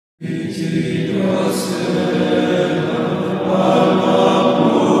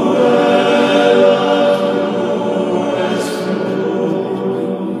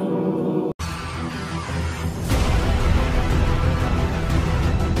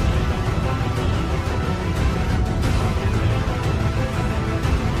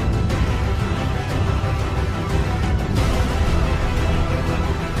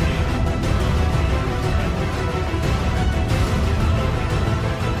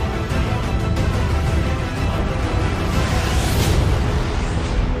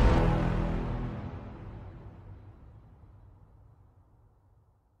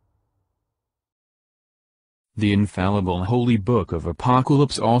The infallible holy book of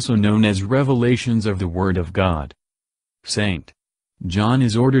Apocalypse, also known as Revelations of the Word of God. St. John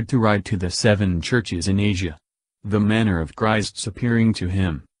is ordered to write to the 7 churches in Asia. The manner of Christ's appearing to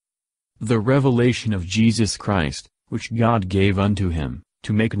him. The revelation of Jesus Christ, which God gave unto him,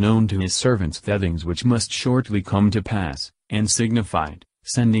 to make known to his servants the things which must shortly come to pass, and signified,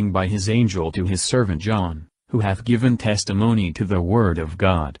 sending by his angel to his servant John, who hath given testimony to the Word of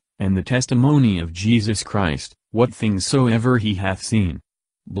God, and the testimony of Jesus Christ, what things soever he hath seen.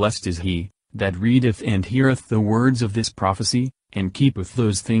 Blessed is he, that readeth and heareth the words of this prophecy, and keepeth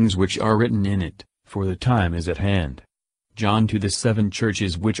those things which are written in it, for the time is at hand. John, to the 7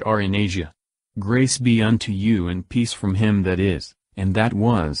 churches which are in Asia. Grace be unto you and peace from him that is, and that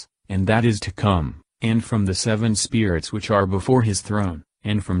was, and that is to come, and from the 7 spirits which are before his throne,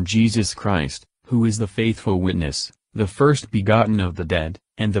 and from Jesus Christ, who is the faithful witness, the first begotten of the dead,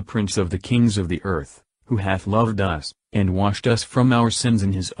 and the Prince of the kings of the earth, who hath loved us, and washed us from our sins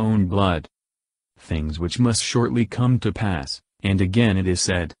in his own blood. Things which must shortly come to pass, and again it is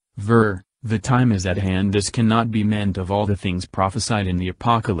said, the time is at hand. This cannot be meant of all the things prophesied in the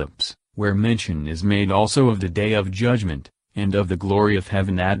Apocalypse, where mention is made also of the day of judgment, and of the glory of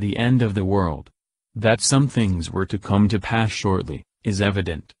heaven at the end of the world. That some things were to come to pass shortly, is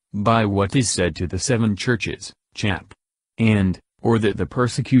evident, by what is said to the 7 churches, chap. And, or that the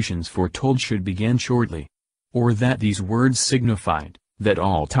persecutions foretold should begin shortly. Or that these words signified, that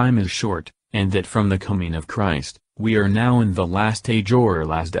all time is short, and that from the coming of Christ, we are now in the last age or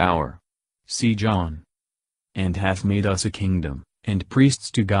last hour. See John. And hath made us a kingdom, and priests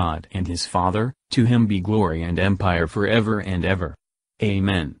to God and his Father, to him be glory and empire forever and ever.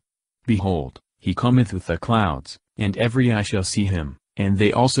 Amen. Behold, he cometh with the clouds, and every eye shall see him, and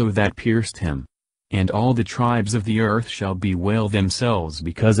they also that pierced him. And all the tribes of the earth shall bewail themselves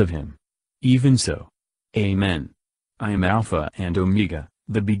because of him. Even so. Amen. I am Alpha and Omega,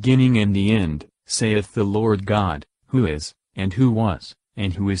 the beginning and the end, saith the Lord God, who is, and who was,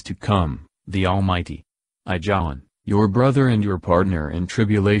 and who is to come, the Almighty. I John, your brother and your partner in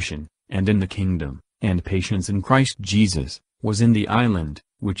tribulation, and in the kingdom, and patience in Christ Jesus, was in the island,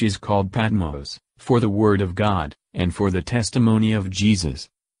 which is called Patmos, for the word of God, and for the testimony of Jesus.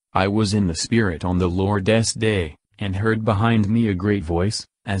 I was in the Spirit on the Lord's day, and heard behind me a great voice,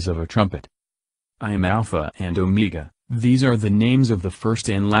 as of a trumpet. I am Alpha and Omega. These are the names of the first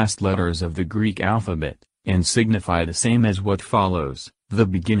and last letters of the Greek alphabet, and signify the same as what follows, the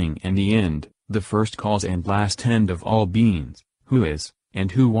beginning and the end, the first cause and last end of all beings, who is,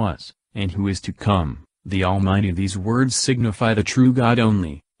 and who was, and who is to come, the Almighty. These words signify the true God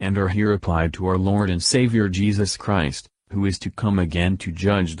only, and are here applied to our Lord and Savior Jesus Christ, who is to come again to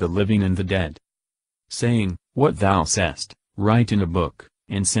judge the living and the dead. Saying, what thou sayest, write in a book,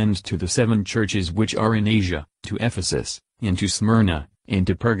 and send to the 7 churches which are in Asia, to Ephesus, and to Smyrna, and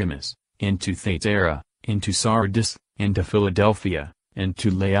to Pergamos, and to Thyatira, and to Sardis, and to Philadelphia, and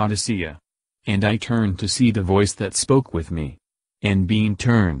to Laodicea. And I turned to see the voice that spoke with me. And being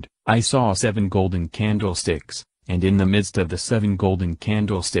turned, I saw 7 golden candlesticks, and in the midst of the 7 golden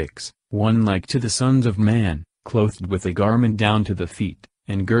candlesticks, one like to the sons of man, clothed with a garment down to the feet,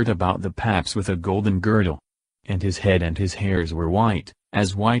 and girt about the paps with a golden girdle. And his head and his hairs were white,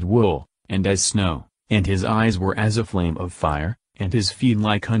 as white wool, and as snow, and his eyes were as a flame of fire, and his feet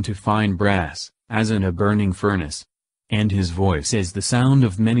like unto fine brass, as in a burning furnace. And his voice as the sound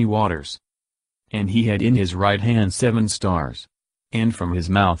of many waters. And he had in his right hand 7 stars. And from his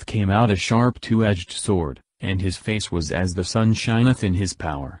mouth came out a sharp 2-edged sword, and his face was as the sun shineth in his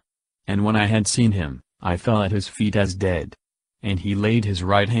power. And when I had seen him, I fell at his feet as dead. And he laid his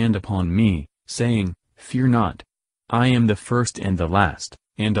right hand upon me, saying, Fear not. I am the first and the last,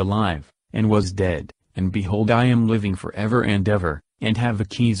 and alive, and was dead, and behold I am living forever and ever, and have the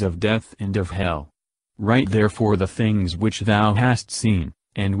keys of death and of hell. Write therefore the things which thou hast seen,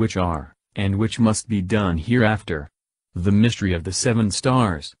 and which are, and which must be done hereafter. The mystery of the 7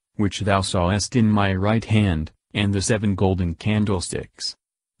 stars, which thou sawest in my right hand, and the 7 golden candlesticks.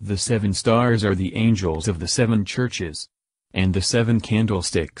 The 7 stars are the angels of the 7 churches. And the 7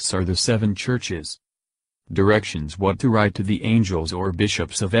 candlesticks are the 7 churches. Directions what to write to the angels or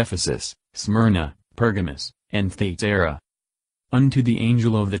bishops of Ephesus, Smyrna, Pergamos, and Thyatira. Unto the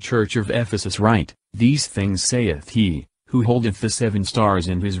angel of the church of Ephesus write, These things saith he, who holdeth the 7 stars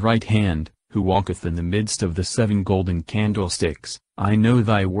in his right hand, who walketh in the midst of the 7 golden candlesticks. I know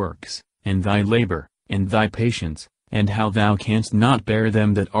thy works, and thy labor, and thy patience, and how thou canst not bear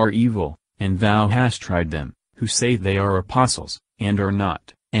them that are evil, and thou hast tried them, who say they are apostles, and are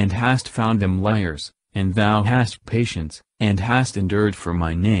not, and hast found them liars, and thou hast patience, and hast endured for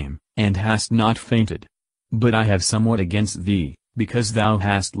my name, and hast not fainted. But I have somewhat against thee, because thou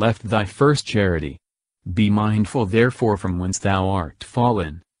hast left thy first charity. Be mindful therefore from whence thou art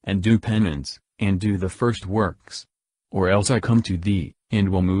fallen, and do penance, and do the first works. Or else I come to thee, and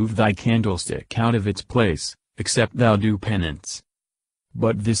will move thy candlestick out of its place, except thou do penance.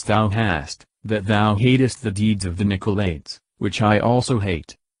 But this thou hast, that thou hatest the deeds of the Nicolaitans, which I also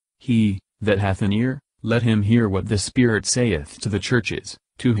hate. He that hath an ear, let him hear what the Spirit saith to the churches.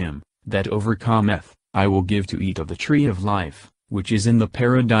 To him that overcometh, I will give to eat of the tree of life, which is in the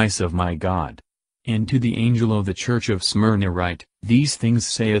paradise of my God. And to the angel of the church of Smyrna write, These things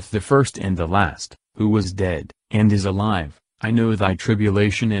saith the first and the last, who was dead, and is alive. I know thy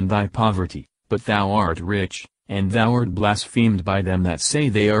tribulation and thy poverty, but thou art rich, and thou art blasphemed by them that say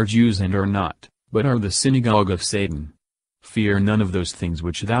they are Jews and are not, but are the synagogue of Satan. Fear none of those things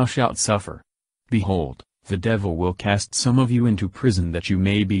which thou shalt suffer. Behold, the devil will cast some of you into prison that you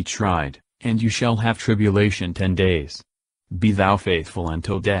may be tried, and you shall have tribulation 10 days. Be thou faithful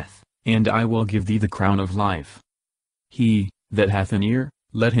until death, and I will give thee the crown of life. He that hath an ear,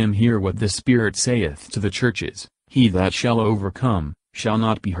 let him hear what the Spirit saith to the churches. He that shall overcome, shall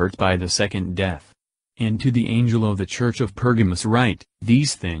not be hurt by the second death. And to the angel of the church of Pergamos write,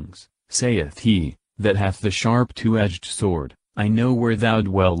 These things, saith he, that hath the sharp 2-edged sword. I know where thou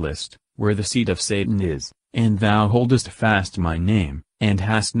dwellest, where the seat of Satan is, and thou holdest fast my name, and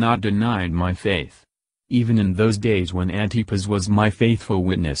hast not denied my faith. Even in those days when Antipas was my faithful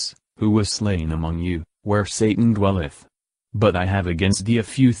witness, who was slain among you, where Satan dwelleth. But I have against thee a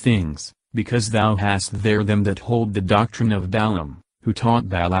few things, because thou hast there them that hold the doctrine of Balaam, who taught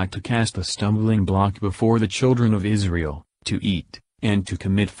Balak to cast a stumbling block before the children of Israel, to eat, and to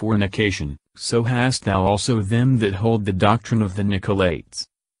commit fornication. So hast thou also them that hold the doctrine of the Nicolaitans.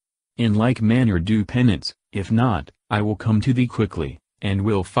 In like manner do penance, if not, I will come to thee quickly, and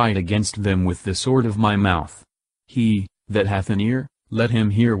will fight against them with the sword of my mouth. He that hath an ear, let him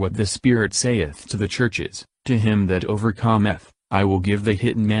hear what the Spirit saith to the churches. To him that overcometh, I will give the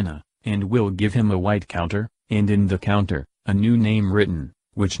hidden manna, and will give him a white counter, and in the counter, a new name written,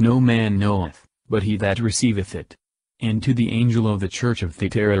 which no man knoweth, but he that receiveth it. And to the angel of the church of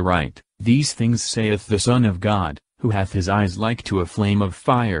Thyatira write, These things saith the Son of God, who hath his eyes like to a flame of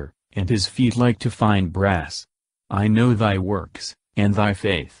fire, and his feet like to fine brass. I know thy works, and thy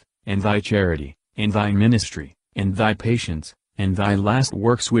faith, and thy charity, and thy ministry, and thy patience, and thy last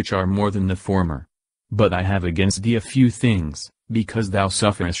works which are more than the former. But I have against thee a few things, because thou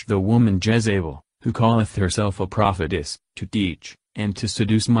sufferest the woman Jezebel, who calleth herself a prophetess, to teach, and to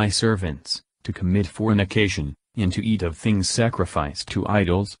seduce my servants, to commit fornication, and to eat of things sacrificed to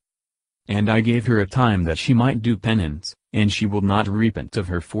idols. And I gave her a time that she might do penance, and she will not repent of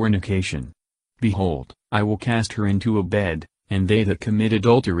her fornication. Behold, I will cast her into a bed, and they that commit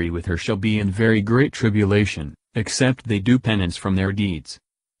adultery with her shall be in very great tribulation, except they do penance from their deeds.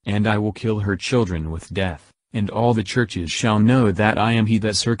 And I will kill her children with death, and all the churches shall know that I am he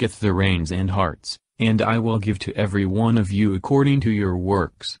that searcheth the reins and hearts, and I will give to every one of you according to your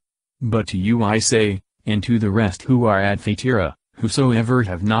works. But to you I say, and to the rest who are at Thyatira, whosoever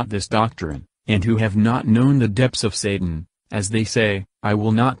have not this doctrine, and who have not known the depths of Satan, as they say, I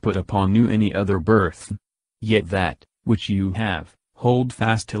will not put upon you any other birth. Yet that, which you have, hold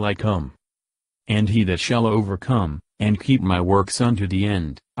fast till I come. And he that shall overcome, and keep my works unto the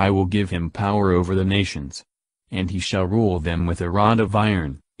end, I will give him power over the nations. And he shall rule them with a rod of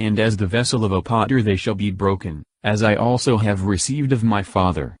iron, and as the vessel of a potter they shall be broken, as I also have received of my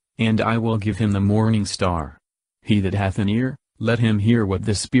Father, and I will give him the morning star. He that hath an ear, let him hear what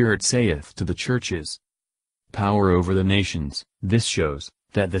the Spirit saith to the churches. Power over the nations. This shows,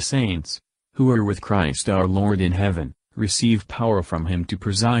 that the saints, who are with Christ our Lord in heaven, receive power from him to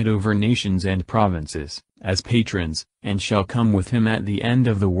preside over nations and provinces, as patrons, and shall come with him at the end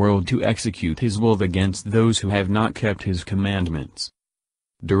of the world to execute his will against those who have not kept his commandments.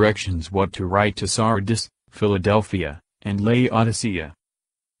 Directions what to write to Sardis, Philadelphia, and Laodicea.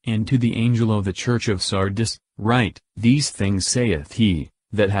 And to the angel of the church of Sardis, write, These things saith he,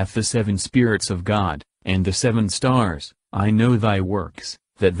 that hath the 7 spirits of God, and the 7 stars, I know thy works,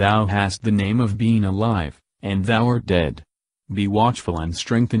 that thou hast the name of being alive, and thou art dead. Be watchful and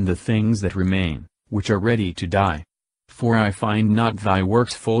strengthen the things that remain, which are ready to die. For I find not thy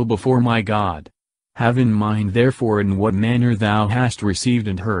works full before my God. Have in mind therefore in what manner thou hast received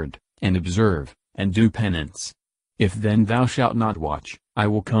and heard, and observe, and do penance. If then thou shalt not watch, I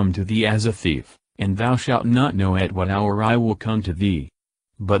will come to thee as a thief, and thou shalt not know at what hour I will come to thee.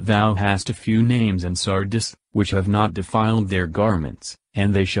 But thou hast a few names in Sardis, which have not defiled their garments,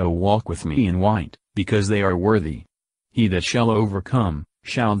 and they shall walk with me in white, because they are worthy. He that shall overcome,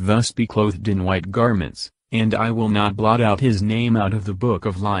 shall thus be clothed in white garments, and I will not blot out his name out of the book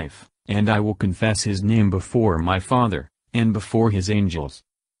of life, and I will confess his name before my Father, and before his angels.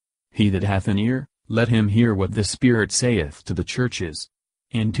 He that hath an ear, let him hear what the Spirit saith to the churches.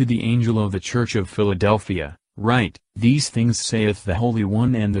 And to the angel of the church of Philadelphia, write, These things saith the Holy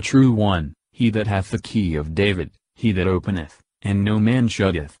One and the True One, he that hath the key of David, he that openeth, and no man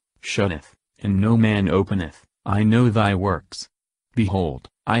shutteth, and no man openeth. I know thy works. Behold,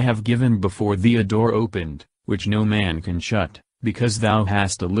 I have given before thee a door opened, which no man can shut, because thou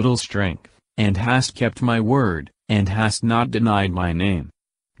hast a little strength, and hast kept my word, and hast not denied my name.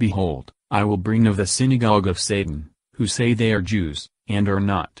 Behold, I will bring of the synagogue of Satan, who say they are Jews, and are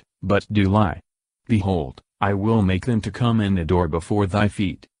not, but do lie. Behold, I will make them to come and adore before thy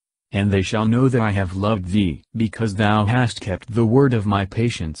feet. And they shall know that I have loved thee. Because thou hast kept the word of my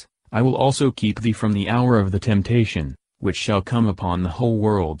patience, I will also keep thee from the hour of the temptation, which shall come upon the whole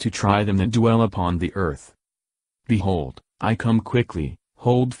world to try them that dwell upon the earth. Behold, I come quickly.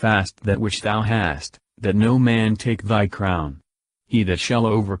 Hold fast that which thou hast, that no man take thy crown. He that shall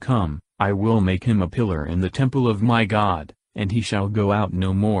overcome, I will make him a pillar in the temple of my God, and he shall go out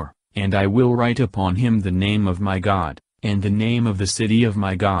no more, and I will write upon him the name of my God, and the name of the city of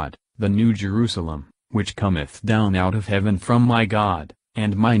my God, the New Jerusalem, which cometh down out of heaven from my God,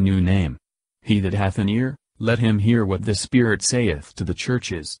 and my new name. He that hath an ear, let him hear what the Spirit saith to the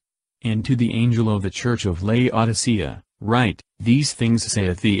churches. And to the angel of the church of Laodicea, write, These things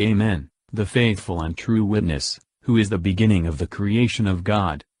saith the Amen, the faithful and true witness, who is the beginning of the creation of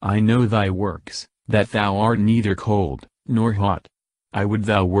God. I know thy works, that thou art neither cold, nor hot. I would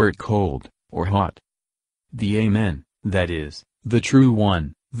thou wert cold, or hot. The Amen, that is, the true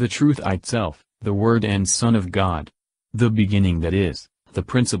one, the truth itself, the Word and Son of God. The beginning that is, the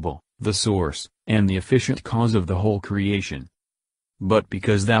principle, the source, and the efficient cause of the whole creation. But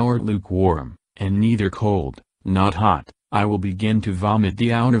because thou art lukewarm, and neither cold, not hot, I will begin to vomit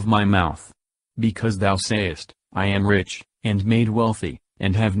thee out of my mouth. Because thou sayest, I am rich, and made wealthy,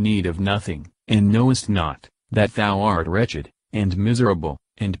 and have need of nothing, and knowest not, that thou art wretched, and miserable,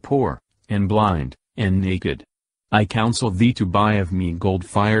 and poor, and blind, and naked. I counsel thee to buy of me gold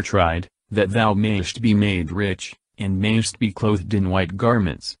fire tried, that thou mayest be made rich, and mayest be clothed in white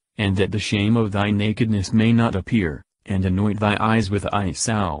garments, and that the shame of thy nakedness may not appear, and anoint thy eyes with eye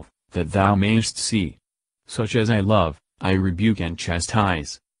salve, that thou mayest see. Such as I love, I rebuke and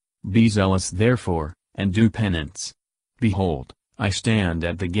chastise. Be zealous therefore, and do penance. Behold, I stand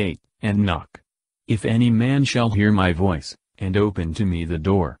at the gate, and knock. If any man shall hear my voice, and open to me the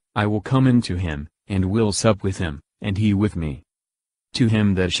door, I will come into him, and will sup with him, and he with me. To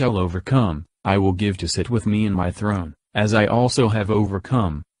him that shall overcome, I will give to sit with me in my throne, as I also have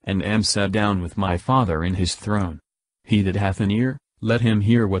overcome, and am set down with my Father in his throne. He that hath an ear, let him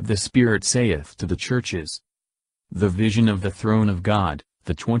hear what the Spirit saith to the churches. The vision of the throne of God,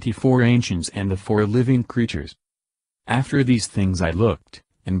 the 24 ancients and the 4 living creatures. After these things I looked,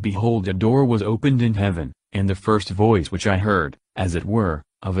 and behold a door was opened in heaven, and the first voice which I heard, as it were,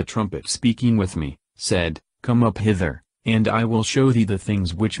 of a trumpet speaking with me, said, Come up hither, and I will show thee the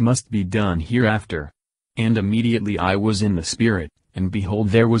things which must be done hereafter. And immediately I was in the Spirit, and behold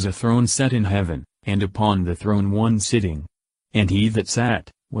there was a throne set in heaven, and upon the throne one sitting. And he that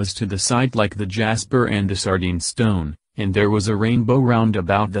sat, was to the sight like the jasper and the sardine stone, and there was a rainbow round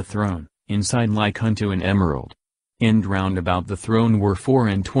about the throne, inside like unto an emerald. And round about the throne were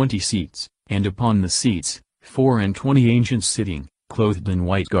 24 seats, and upon the seats, 24 ancients sitting, clothed in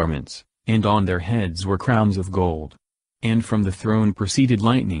white garments, and on their heads were crowns of gold. And from the throne proceeded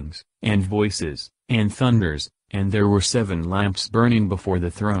lightnings, and voices, and thunders, and there were 7 lamps burning before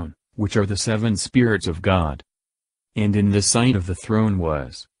the throne, which are the 7 spirits of God. And in the sight of the throne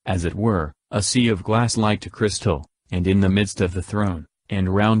was, as it were, a sea of glass like to crystal, and in the midst of the throne,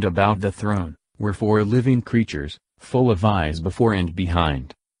 and round about the throne, were 4 living creatures, full of eyes before and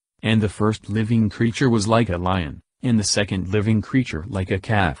behind. And the first living creature was like a lion, and the second living creature like a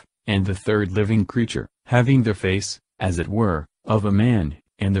calf, and the third living creature, having the face, as it were, of a man,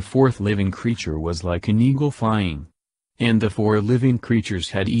 and the fourth living creature was like an eagle flying. And the four living creatures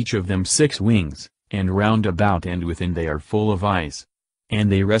had each of them 6 wings, and round about and within they are full of eyes.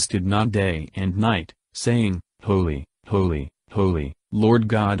 And they rested not day and night, saying, Holy, holy, holy, Lord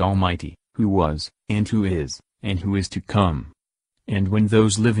God Almighty, who was, and who is to come. And when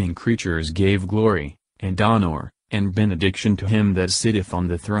those living creatures gave glory, and honor, and benediction to him that sitteth on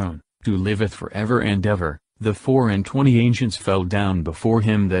the throne, who liveth for ever and ever, the 24 ancients fell down before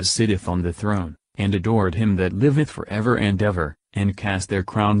him that sitteth on the throne, and adored him that liveth for ever and ever, and cast their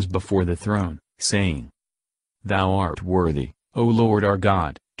crowns before the throne, saying, Thou art worthy, O Lord our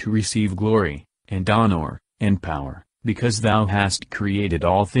God, to receive glory, and honor, and power, because thou hast created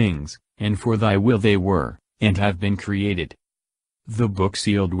all things, and for thy will they were, and have been created. The book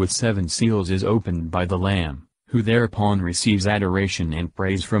sealed with 7 seals is opened by the Lamb, who thereupon receives adoration and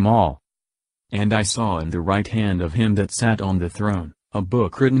praise from all. And I saw in the right hand of him that sat on the throne, a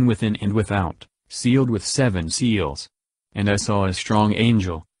book written within and without, sealed with 7 seals. And I saw a strong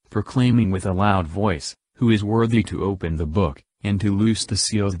angel, proclaiming with a loud voice, Who is worthy to open the book, and to loose the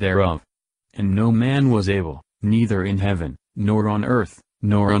seals thereof? And no man was able, neither in heaven, nor on earth,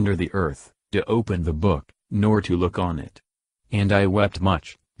 nor under the earth, to open the book, nor to look on it. And I wept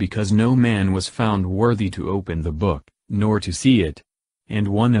much, because no man was found worthy to open the book, nor to see it. And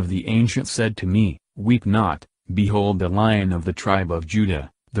one of the ancients said to me, Weep not, behold the Lion of the tribe of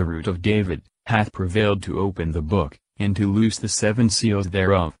Judah, the Root of David, hath prevailed to open the book, and to loose the 7 seals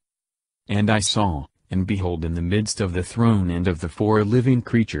thereof. And I saw, and behold in the midst of the throne and of the 4 living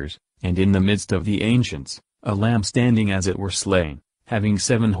creatures, and in the midst of the ancients, a Lamb standing as it were slain, having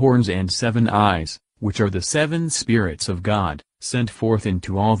 7 horns and 7 eyes, which are the 7 spirits of God, sent forth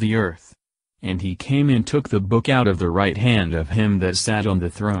into all the earth. And he came and took the book out of the right hand of him that sat on the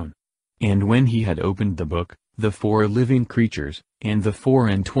throne. And when he had opened the book, the 4 living creatures, and the 24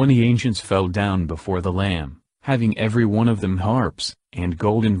 ancients fell down before the Lamb, having every one of them harps, and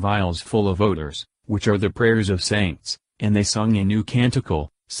golden vials full of odors, which are the prayers of saints, and they sung a new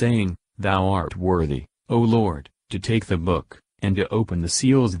canticle, saying, Thou art worthy, O Lord, to take the book, and to open the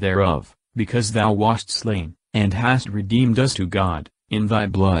seals thereof, because thou wast slain, and hast redeemed us to God, in thy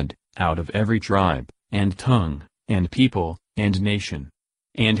blood, out of every tribe, and tongue, and people, and nation.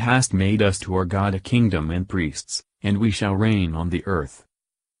 And hast made us to our God a kingdom and priests, and we shall reign on the earth.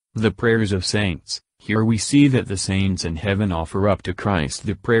 The prayers of saints. Here we see that the saints in heaven offer up to Christ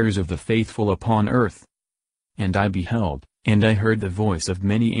the prayers of the faithful upon earth. And I beheld, and I heard the voice of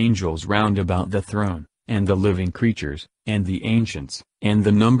many angels round about the throne, and the living creatures, and the ancients, and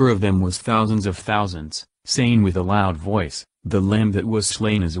the number of them was thousands of thousands, saying with a loud voice, The Lamb that was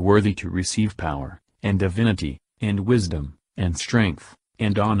slain is worthy to receive power, and divinity, and wisdom, and strength,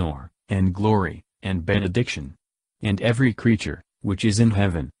 and honor, and glory, and benediction. And every creature, which is in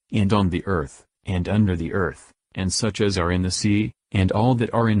heaven, and on the earth, and under the earth, and such as are in the sea, and all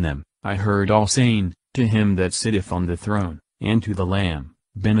that are in them, I heard all saying, To him that sitteth on the throne, and to the Lamb,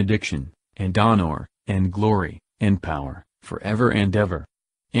 benediction, and honor, and glory, and power, for ever and ever.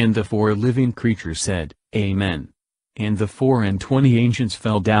 And the 4 living creatures said, Amen. And the 24 ancients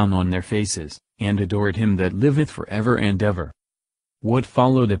fell down on their faces, and adored him that liveth for ever and ever. What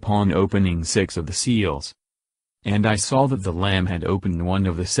followed upon opening 6 of the seals? And I saw that the Lamb had opened one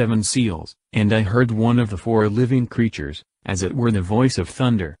of the 7 seals, and I heard one of the 4 living creatures, as it were the voice of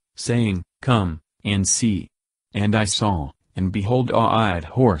thunder, saying, Come, and see. And I saw, and behold a white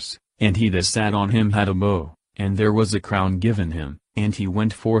horse, and he that sat on him had a bow, and there was a crown given him, and he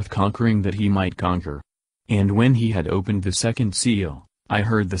went forth conquering that he might conquer. And when he had opened the 2nd seal, I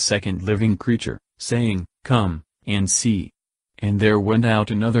heard the 2nd living creature, saying, Come, and see. And there went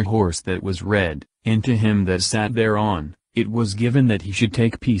out another horse that was red, and to him that sat thereon, it was given that he should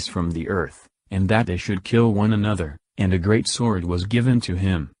take peace from the earth, and that they should kill one another, and a great sword was given to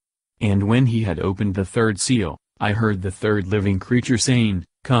him. And when he had opened the 3rd seal, I heard the 3rd living creature saying,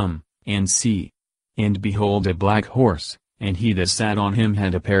 Come, and see. And behold a black horse, and he that sat on him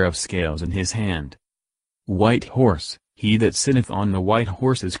had a pair of scales in his hand. White horse, he that sitteth on the white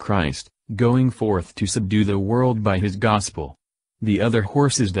horse is Christ, going forth to subdue the world by his gospel. The other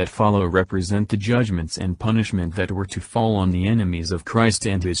horses that follow represent the judgments and punishment that were to fall on the enemies of Christ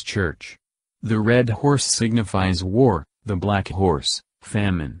and his church. The red horse signifies war, the black horse,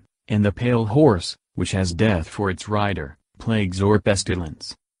 famine, and the pale horse, which has death for its rider, plagues or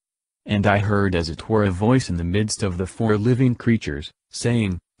pestilence. And I heard as it were a voice in the midst of the 4 living creatures,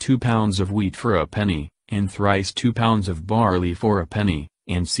 saying, 2 pounds of wheat for a penny, and thrice 2 pounds of barley for a penny,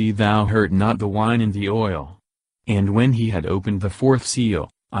 and see thou hurt not the wine and the oil. And when he had opened the 4th seal,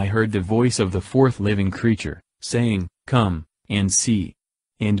 I heard the voice of the 4th living creature, saying, Come, and see.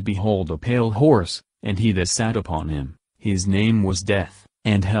 And behold a pale horse, and he that sat upon him, his name was Death,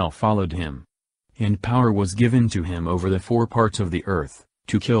 and hell followed him. And power was given to him over the four parts of the earth,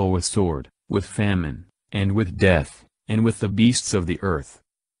 to kill with sword, with famine, and with death, and with the beasts of the earth.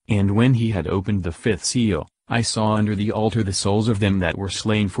 And when he had opened the fifth seal, I saw under the altar the souls of them that were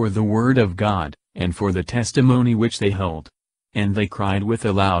slain for the word of God, and for the testimony which they held. And they cried with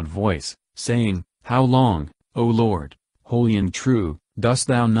a loud voice, saying, How long, O Lord, holy and true, dost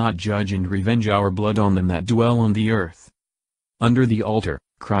thou not judge and revenge our blood on them that dwell on the earth? Under the altar,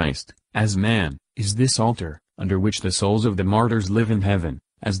 Christ, as man, is this altar, under which the souls of the martyrs live in heaven,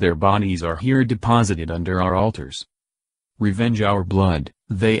 as their bodies are here deposited under our altars. Revenge our blood,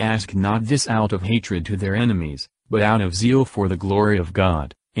 they ask not this out of hatred to their enemies, but out of zeal for the glory of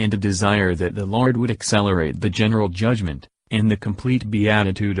God, and a desire that the Lord would accelerate the general judgment, and the complete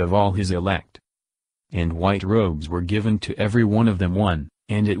beatitude of all his elect. And white robes were given to every one of them one,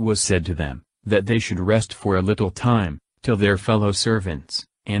 and it was said to them, that they should rest for a little time, till their fellow servants,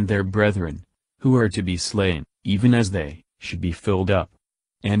 and their brethren, who are to be slain, even as they, should be filled up.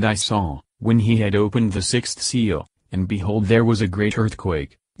 And I saw, when he had opened the sixth seal, and behold there was a great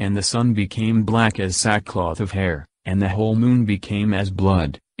earthquake, and the sun became black as sackcloth of hair, and the whole moon became as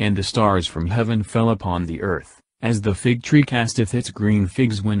blood, and the stars from heaven fell upon the earth, as the fig tree casteth its green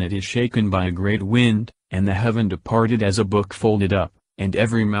figs when it is shaken by a great wind, and the heaven departed as a book folded up, and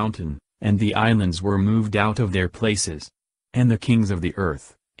every mountain, and the islands were moved out of their places. And the kings of the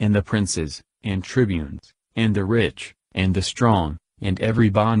earth, and the princes, and tribunes, and the rich, and the strong, and every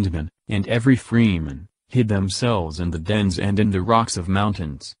bondman, and every freeman, hid themselves in the dens and in the rocks of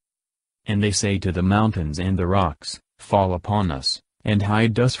mountains. And they say to the mountains and the rocks, Fall upon us, and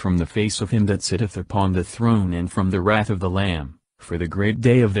hide us from the face of him that sitteth upon the throne and from the wrath of the Lamb, for the great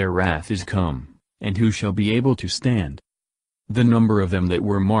day of their wrath is come, and who shall be able to stand? The number of them that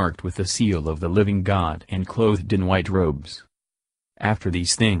were marked with the seal of the living God and clothed in white robes. After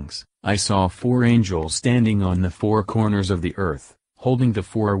these things, I saw four angels standing on the four corners of the earth, holding the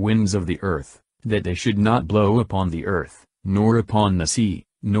four winds of the earth, that they should not blow upon the earth, nor upon the sea,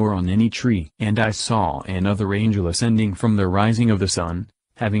 nor on any tree. And I saw another angel ascending from the rising of the sun,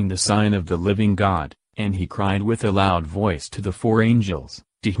 having the sign of the living God, and he cried with a loud voice to the four angels,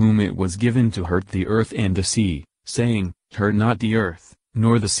 to whom it was given to hurt the earth and the sea, saying, Hurt not the earth,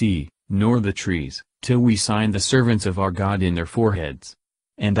 nor the sea, nor the trees, till we sign the servants of our God in their foreheads.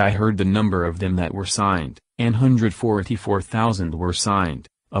 And I heard the number of them that were signed, 144,000 were signed,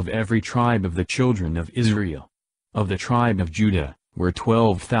 of every tribe of the children of Israel. Of the tribe of Judah, were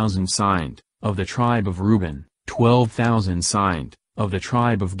 12,000 signed, of the tribe of Reuben, 12,000 signed, of the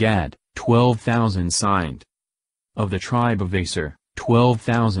tribe of Gad, 12,000 signed. Of the tribe of Aser,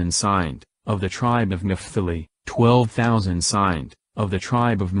 12,000 signed, of the tribe of Naphtali, 12,000 signed, of the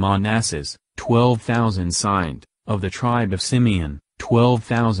tribe of Manasseh, 12,000 signed, of the tribe of Simeon,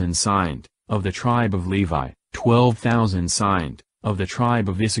 12,000 signed, of the tribe of Levi, 12,000 signed, of the tribe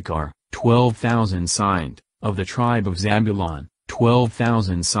of Issachar, 12,000 signed, of the tribe of Zabulon,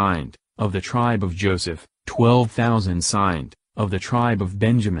 12,000 signed, of the tribe of Joseph, 12,000 signed, of the tribe of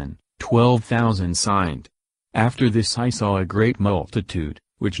Benjamin, 12,000 signed. After this I saw a great multitude,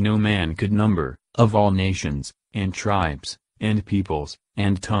 which no man could number, of all nations, and tribes, and peoples,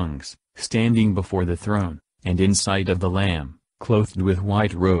 and tongues, standing before the throne, and in sight of the Lamb, clothed with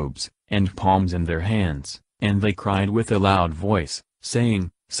white robes, and palms in their hands, and they cried with a loud voice,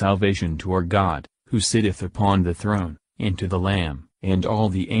 saying, Salvation to our God, who sitteth upon the throne, and to the Lamb. And all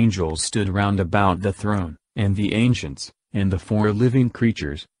the angels stood round about the throne, and the ancients, and the four living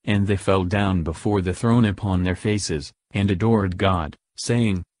creatures, and they fell down before the throne upon their faces, and adored God,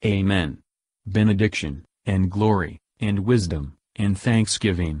 saying, Amen. Benediction, and glory, and wisdom, and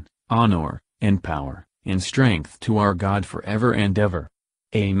thanksgiving, honor, and power, and strength to our God forever and ever.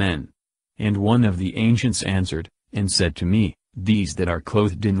 Amen. And one of the ancients answered, and said to me, These that are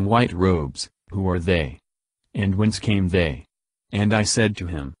clothed in white robes, who are they? And whence came they? And I said to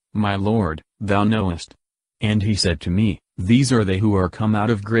him, My Lord, thou knowest. And he said to me, These are they who are come out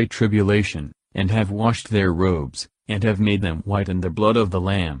of great tribulation, and have washed their robes, and have made them white in the blood of the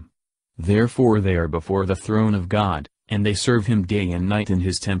Lamb. Therefore they are before the throne of God, and they serve him day and night in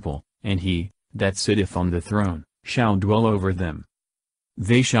his temple, and he, that sitteth on the throne, shall dwell over them.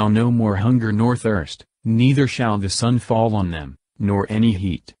 They shall no more hunger nor thirst, neither shall the sun fall on them, nor any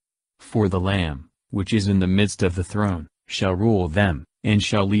heat. For the Lamb, which is in the midst of the throne, shall rule them, and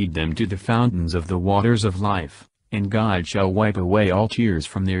shall lead them to the fountains of the waters of life, and God shall wipe away all tears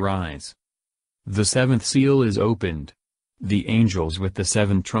from their eyes. The seventh seal is opened. The angels with the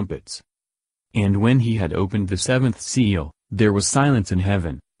seven trumpets. And when he had opened the seventh seal, There was silence in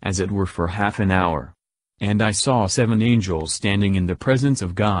heaven, as it were for half an hour. And I saw 7 angels standing in the presence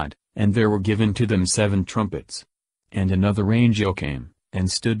of God, and there were given to them 7 trumpets. And another angel came,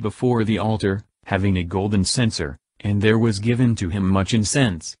 and stood before the altar, having a golden censer, and there was given to him much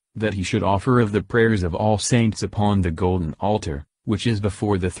incense, that he should offer of the prayers of all saints upon the golden altar, which is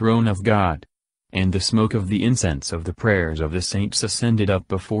before the throne of God. And the smoke of the incense of the prayers of the saints ascended up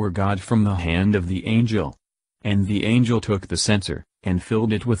before God from the hand of the angel. And the angel took the censer, and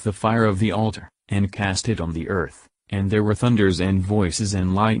filled it with the fire of the altar, and cast it on the earth, and there were thunders and voices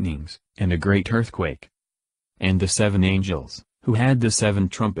and lightnings, and a great earthquake. And the 7 angels, who had the 7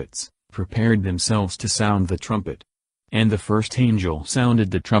 trumpets, prepared themselves to sound the trumpet. And the first angel sounded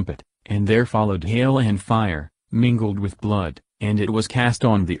the trumpet, and there followed hail and fire, mingled with blood, and it was cast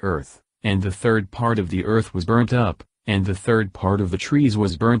on the earth, and the third part of the earth was burnt up, and the third part of the trees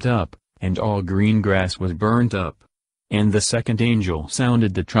was burnt up, and all green grass was burnt up. And the second angel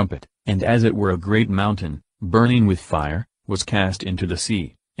sounded the trumpet, and as it were a great mountain, burning with fire, was cast into the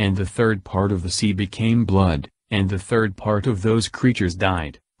sea, and the third part of the sea became blood, and the third part of those creatures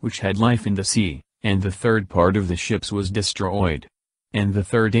died, which had life in the sea, and the third part of the ships was destroyed. And the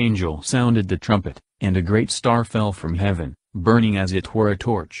third angel sounded the trumpet, and a great star fell from heaven, burning as it were a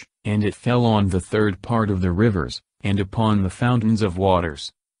torch, and it fell on the third part of the rivers, and upon the fountains of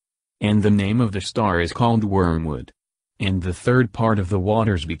waters. And the name of the star is called Wormwood. And the third part of the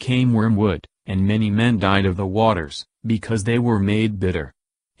waters became wormwood, and many men died of the waters, because they were made bitter.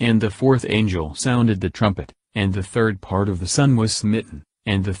 And the fourth angel sounded the trumpet, and the third part of the sun was smitten,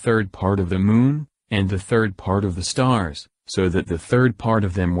 and the third part of the moon, and the third part of the stars, so that the third part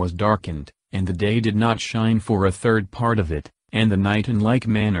of them was darkened, and the day did not shine for a third part of it, and the night in like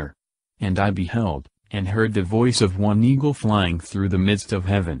manner. And I beheld, and heard the voice of one eagle flying through the midst of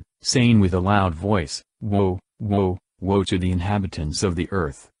heaven, saying with a loud voice, Woe, woe, woe to the inhabitants of the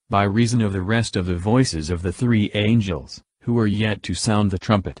earth, by reason of the rest of the voices of the 3 angels, who are yet to sound the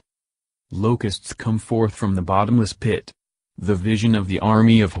trumpet. Locusts come forth from the bottomless pit. The vision of the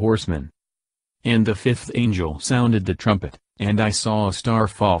army of horsemen. And the 5th angel sounded the trumpet, and I saw a star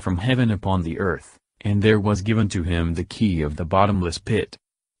fall from heaven upon the earth, and there was given to him the key of the bottomless pit.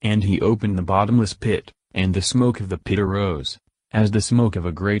 And he opened the bottomless pit, and the smoke of the pit arose, as the smoke of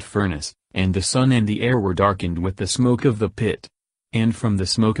a great furnace, and the sun and the air were darkened with the smoke of the pit. And from the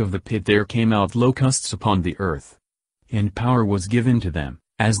smoke of the pit there came out locusts upon the earth. And power was given to them,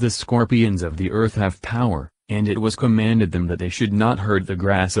 as the scorpions of the earth have power, and it was commanded them that they should not hurt the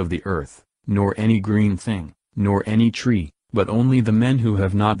grass of the earth, nor any green thing, nor any tree, but only the men who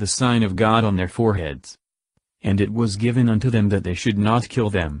have not the sign of God on their foreheads. And it was given unto them that they should not kill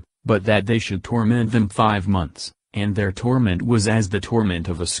them, but that they should torment them 5 months, and their torment was as the torment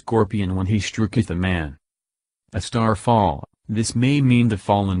of a scorpion when he stricketh a man. A star fall, this may mean the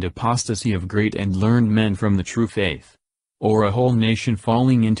fall and apostasy of great and learned men from the true faith. Or a whole nation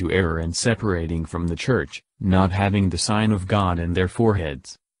falling into error and separating from the church, not having the sign of God in their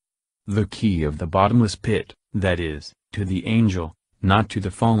foreheads. The key of the bottomless pit, that is, to the angel, not to the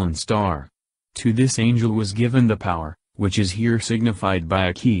fallen star. To this angel was given the power, which is here signified by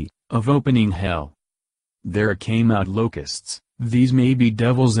a key, of opening hell. There came out locusts. These may be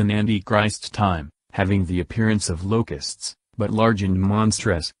devils in Antichrist's time, having the appearance of locusts, but large and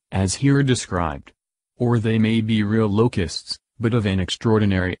monstrous, as here described. Or they may be real locusts, but of an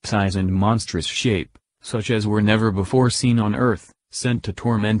extraordinary size and monstrous shape, such as were never before seen on earth, sent to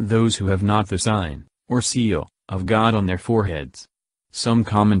torment those who have not the sign, or seal, of God on their foreheads. Some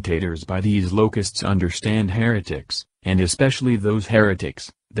commentators by these locusts understand heretics, and especially those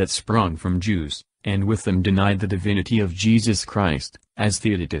heretics, that sprung from Jews, and with them denied the divinity of Jesus Christ, as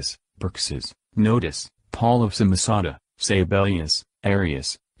Theodotus, Perxes, Notus, Paul of Samosata, Sabellius,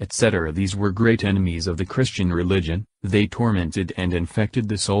 Arius, etc. These were great enemies of the Christian religion. They tormented and infected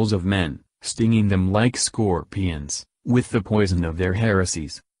the souls of men, stinging them like scorpions, with the poison of their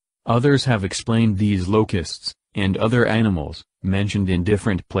heresies. Others have explained these locusts, and other animals, mentioned in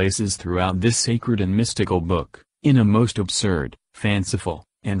different places throughout this sacred and mystical book, in a most absurd, fanciful,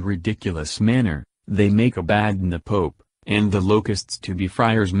 and ridiculous manner. They make Abaddon the Pope, and the locusts to be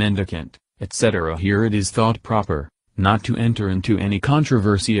friars mendicant, etc. Here it is thought proper, not to enter into any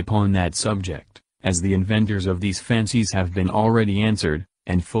controversy upon that subject, as the inventors of these fancies have been already answered,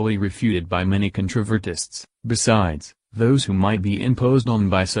 and fully refuted by many controvertists. Besides, those who might be imposed on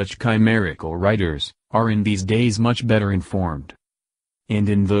by such chimerical writers, are in these days much better informed. And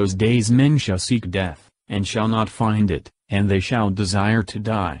in those days men shall seek death, and shall not find it, and they shall desire to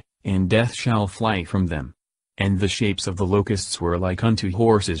die, and death shall fly from them. And the shapes of the locusts were like unto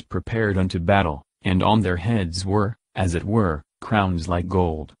horses prepared unto battle, and on their heads were, as it were, crowns like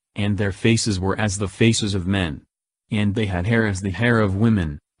gold, and their faces were as the faces of men. And they had hair as the hair of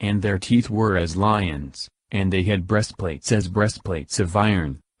women, and their teeth were as lions, and they had breastplates as breastplates of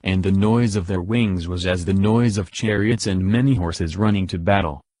iron, and the noise of their wings was as the noise of chariots and many horses running to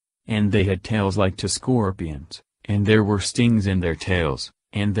battle. And they had tails like to scorpions, and there were stings in their tails,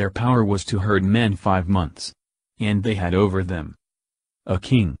 and their power was to hurt men 5 months. And they had over them a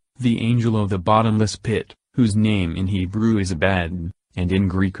king, the angel of the bottomless pit, whose name in Hebrew is Abaddon, and in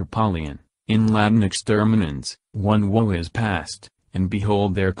Greek Apollyon, in Latin exterminans. One woe is past, and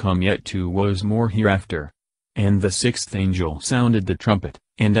behold there come yet 2 woes more hereafter. And the 6th angel sounded the trumpet,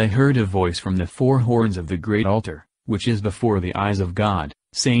 and I heard a voice from the 4 horns of the great altar, which is before the eyes of God,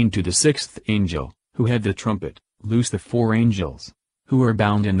 saying to the 6th angel, who had the trumpet, Loose the 4 angels, who are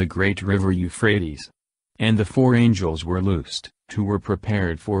bound in the great river Euphrates. And the 4 angels were loosed, who were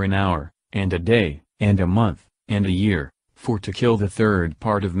prepared for an hour, and a day, and a month, and a year, for to kill the 3rd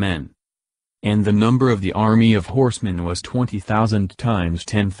part of men. And the number of the army of horsemen was 20,000 times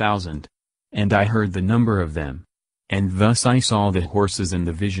 10,000. And I heard the number of them. And thus I saw the horses in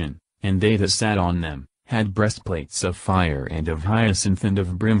the vision, and they that sat on them, had breastplates of fire and of hyacinth and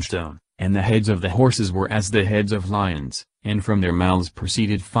of brimstone, and the heads of the horses were as the heads of lions, and from their mouths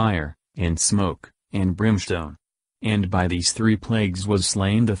proceeded fire, and smoke, and brimstone. And by these 3 plagues was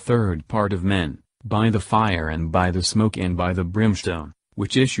slain the 3rd part of men, by the fire and by the smoke and by the brimstone,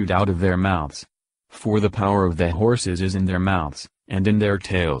 which issued out of their mouths. For the power of the horses is in their mouths, and in their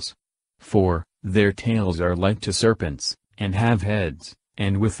tails. For their tails are like to serpents, and have heads,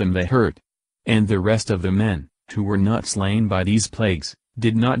 and with them they hurt. And the rest of the men, who were not slain by these plagues,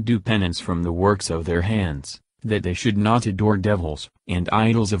 did not do penance from the works of their hands, that they should not adore devils, and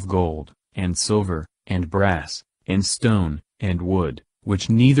idols of gold, and silver, and brass, and stone, and wood, which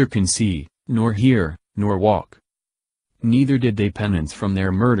neither can see, nor hear, nor walk. Neither did they penance from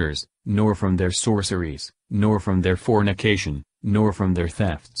their murders, nor from their sorceries, nor from their fornication, nor from their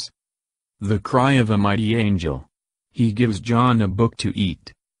thefts. The cry of a mighty angel. He gives John a book to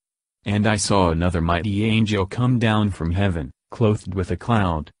eat. And I saw another mighty angel come down from heaven, clothed with a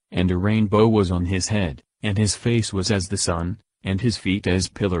cloud, and a rainbow was on his head, and his face was as the sun, and his feet as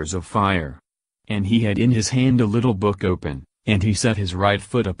pillars of fire. And he had in his hand a little book open, and he set his right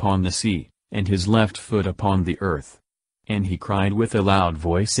foot upon the sea, and his left foot upon the earth. And he cried with a loud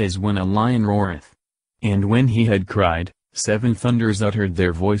voice as when a lion roareth. And when he had cried, 7 thunders uttered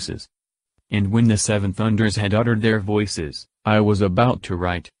their voices. And when the 7 thunders had uttered their voices, I was about to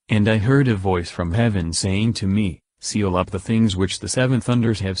write, and I heard a voice from heaven saying to me, Seal up the things which the 7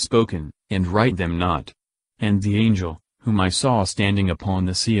 thunders have spoken, and write them not. And the angel, whom I saw standing upon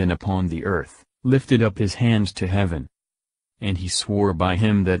the sea and upon the earth, lifted up his hands to heaven. And he swore by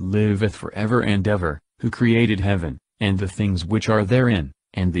him that liveth for ever and ever, who created heaven, and the things which are therein,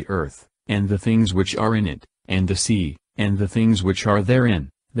 and the earth, and the things which are in it, and the sea, and the things which are therein,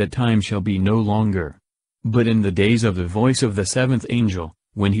 that time shall be no longer. But in the days of the voice of the 7th angel,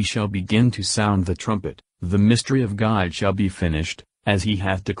 when he shall begin to sound the trumpet, the mystery of God shall be finished, as he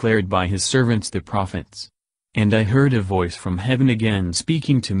hath declared by his servants the prophets. And I heard a voice from heaven again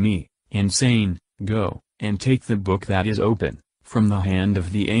speaking to me, and saying, Go, and take the book that is open, from the hand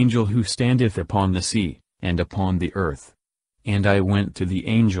of the angel who standeth upon the sea, and upon the earth. And I went to the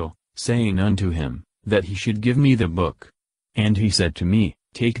angel, saying unto him, that he should give me the book. And he said to me,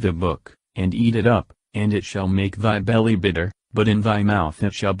 Take the book, and eat it up, and it shall make thy belly bitter, but in thy mouth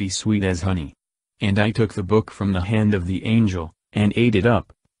it shall be sweet as honey. And I took the book from the hand of the angel, and ate it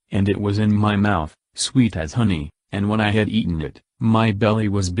up, and it was in my mouth, sweet as honey, and when I had eaten it, my belly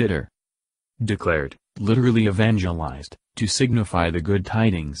was bitter. Declared, literally evangelized, to signify the good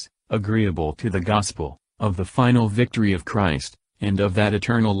tidings, agreeable to the gospel, of the final victory of Christ, and of that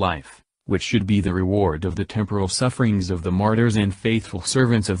eternal life, which should be the reward of the temporal sufferings of the martyrs and faithful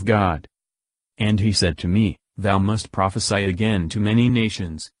servants of God. And he said to me, Thou must prophesy again to many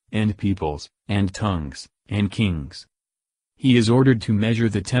nations, and peoples, and tongues, and kings. He is ordered to measure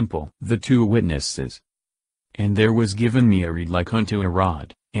the temple, the 2 witnesses. And there was given me a reed like unto a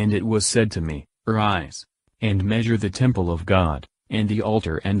rod, and it was said to me, Arise, and measure the temple of God, and the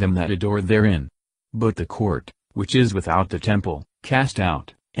altar and them that adore therein. But the court, which is without the temple, cast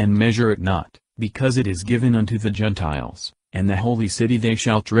out, and measure it not, because it is given unto the Gentiles, and the holy city they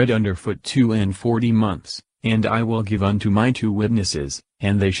shall tread under foot 42 months, and I will give unto my 2 witnesses,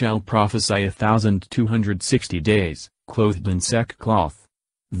 and they shall prophesy 1260 days, clothed in sackcloth.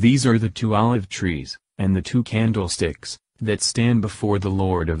 These are the 2 olive trees, and the 2 candlesticks, that stand before the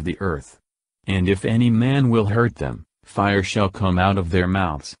Lord of the earth. And if any man will hurt them, fire shall come out of their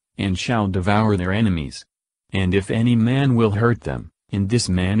mouths, and shall devour their enemies. And if any man will hurt them, in this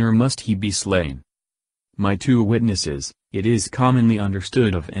manner must he be slain. My two witnesses, it is commonly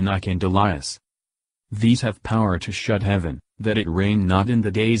understood of Enoch and Elias. These have power to shut heaven, that it rain not in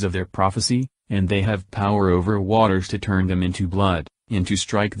the days of their prophecy, and they have power over waters to turn them into blood, and to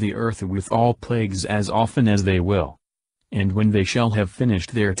strike the earth with all plagues as often as they will. And when they shall have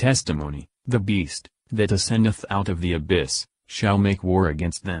finished their testimony, the beast, that ascendeth out of the abyss, shall make war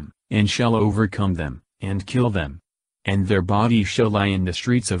against them, and shall overcome them, and kill them. And their bodies shall lie in the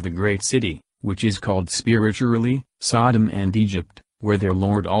streets of the great city, which is called spiritually, Sodom and Egypt, where their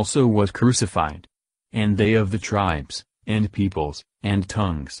Lord also was crucified. And they of the tribes, and peoples, and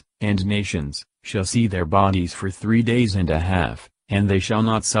tongues, and nations, shall see their bodies for 3 days and a half, and they shall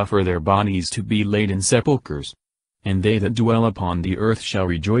not suffer their bodies to be laid in sepulchres. And they that dwell upon the earth shall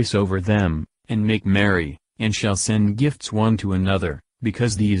rejoice over them, and make merry, and shall send gifts one to another,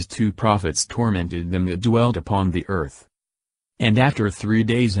 because these two prophets tormented them that dwelt upon the earth. And after 3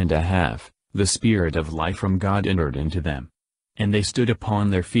 days and a half, the Spirit of life from God entered into them. And they stood upon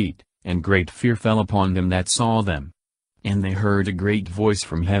their feet, and great fear fell upon them that saw them. And they heard a great voice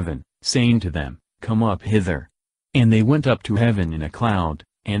from heaven, saying to them, Come up hither. And they went up to heaven in a cloud,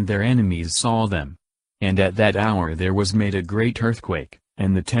 and their enemies saw them. And at that hour there was made a great earthquake,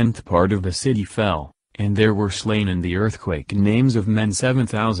 and the 10th part of the city fell, and there were slain in the earthquake names of men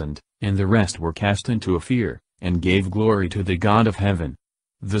 7,000, and the rest were cast into a fear, and gave glory to the God of heaven.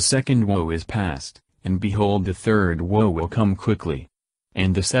 The second woe is past, and behold the third woe will come quickly.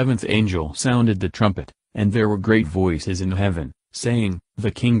 And the seventh angel sounded the trumpet, and there were great voices in heaven, saying,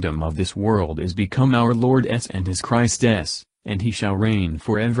 The kingdom of this world is become our Lord's and his Christ's, and he shall reign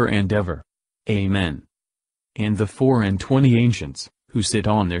forever and ever. Amen. And the 24 ancients, who sit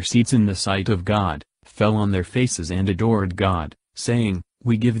on their seats in the sight of God, fell on their faces and adored God, saying,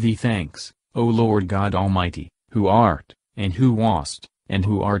 We give thee thanks, O Lord God Almighty, who art, and who wast, and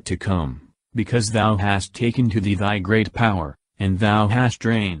who art to come, because thou hast taken to thee thy great power, and thou hast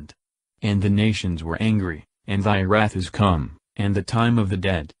reigned. And the nations were angry, and thy wrath is come, and the time of the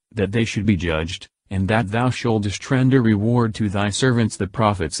dead, that they should be judged, and that thou shouldest render reward to thy servants the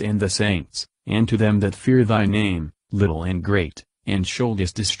prophets and the saints, and to them that fear thy name, little and great, and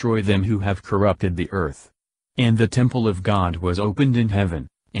shouldest destroy them who have corrupted the earth. And the temple of God was opened in heaven,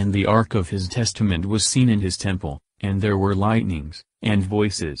 and the ark of his testament was seen in his temple, and there were lightnings, and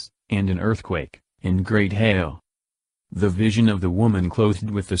voices, and an earthquake, and great hail. The vision of the woman clothed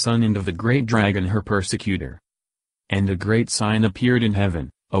with the sun and of the great dragon her persecutor. And a great sign appeared in heaven,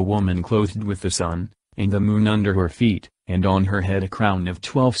 a woman clothed with the sun, and the moon under her feet, and on her head a crown of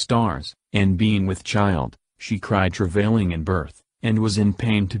 12 stars, and being with child, she cried travailing in birth, and was in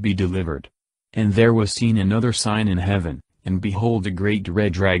pain to be delivered. And there was seen another sign in heaven, and behold a great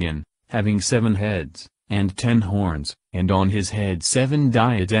red dragon, having 7 heads, and 10 horns, and on his head 7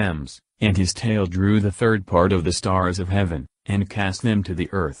 diadems, and his tail drew the 3rd part of the stars of heaven, and cast them to the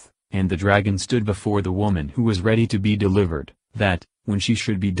earth. And the dragon stood before the woman who was ready to be delivered, that, when she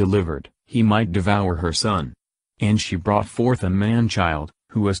should be delivered, he might devour her son. And she brought forth a man-child,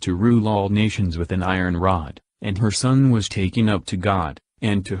 who was to rule all nations with an iron rod, and her son was taken up to God,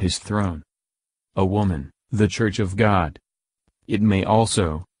 and to his throne. A woman, the Church of God. It may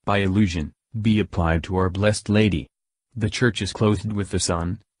also, by allusion, be applied to our Blessed Lady. The Church is clothed with the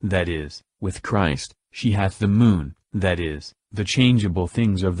sun, that is, with Christ. She hath the moon, that is, the changeable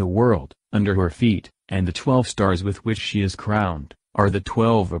things of the world, under her feet, and the 12 stars with which she is crowned, are the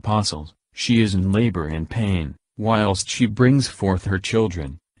 12 apostles. She is in labor and pain, whilst she brings forth her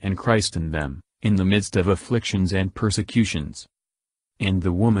children, and Christ in them, in the midst of afflictions and persecutions. And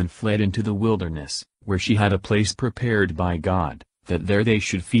the woman fled into the wilderness, where she had a place prepared by God, that there they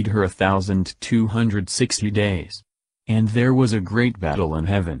should feed her 1,260 days. And there was a great battle in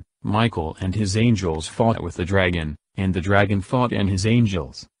heaven. Michael and his angels fought with the dragon, and the dragon fought and his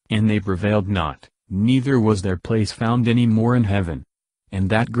angels, and they prevailed not, neither was their place found any more in heaven. And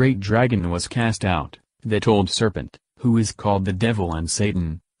that great dragon was cast out, that old serpent, who is called the devil and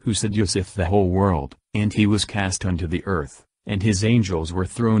Satan, who seduceth the whole world, and he was cast unto the earth, and his angels were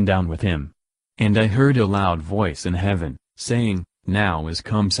thrown down with him. And I heard a loud voice in heaven, saying, Now is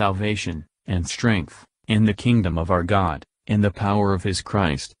come salvation, and strength, and the kingdom of our God, and the power of his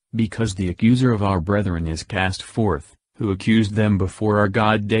Christ, because the accuser of our brethren is cast forth, who accused them before our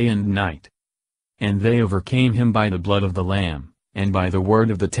God day and night. And they overcame him by the blood of the Lamb, and by the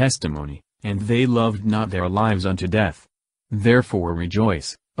word of the testimony, and they loved not their lives unto death. Therefore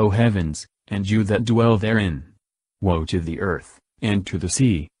rejoice, O heavens, and you that dwell therein. Woe to the earth, and to the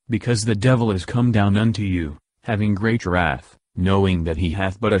sea, because the devil is come down unto you, having great wrath, knowing that he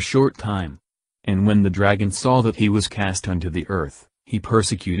hath but a short time. And when the dragon saw that he was cast unto the earth, he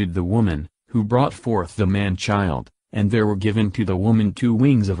persecuted the woman, who brought forth the man-child, and there were given to the woman 2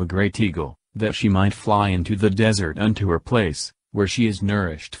 wings of a great eagle, that she might fly into the desert unto her place, where she is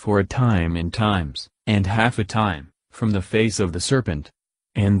nourished for a time and times, and half a time, from the face of the serpent.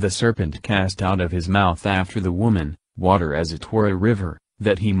 And the serpent cast out of his mouth after the woman, water as it were a river,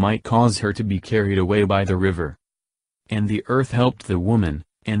 that he might cause her to be carried away by the river. And the earth helped the woman,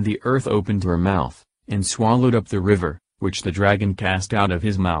 and the earth opened her mouth, and swallowed up the river, which the dragon cast out of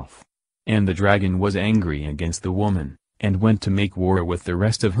his mouth. And the dragon was angry against the woman, and went to make war with the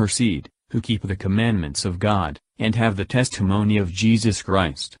rest of her seed, who keep the commandments of God, and have the testimony of Jesus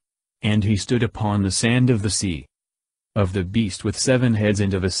Christ. And he stood upon the sand of the sea. Of the beast with 7 heads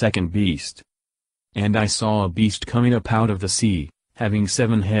and of a second beast. And I saw a beast coming up out of the sea, having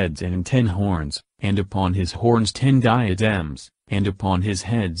 7 heads and 10 horns, and upon his horns 10 diadems, and upon his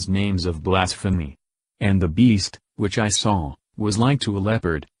heads names of blasphemy. And the beast, which I saw, was like to a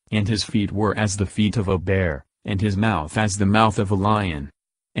leopard, and his feet were as the feet of a bear, and his mouth as the mouth of a lion.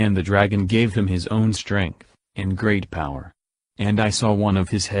 And the dragon gave him his own strength, and great power. And I saw one of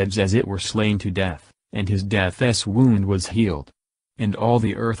his heads as it were slain to death, and his death's wound was healed. And all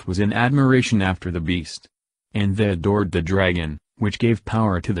the earth was in admiration after the beast. And they adored the dragon, which gave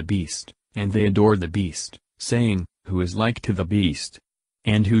power to the beast, and they adored the beast, saying, Who is like to the beast?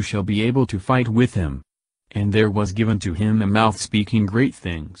 And who shall be able to fight with him? And there was given to him a mouth speaking great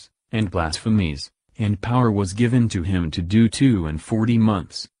things, and blasphemies, and power was given to him to do 42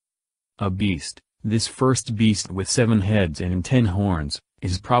 months. A beast, this first beast with 7 heads and 10 horns,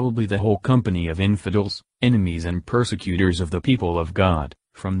 is probably the whole company of infidels, enemies and persecutors of the people of God,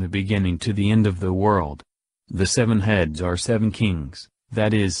 from the beginning to the end of the world. The 7 heads are 7 kings,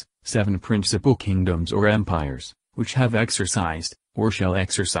 that is, 7 principal kingdoms or empires, which have exercised, or shall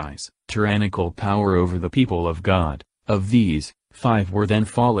exercise, tyrannical power over the people of God. Of these, 5 were then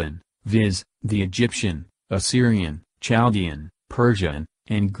fallen, viz., the Egyptian, Assyrian, Chaldean, Persian,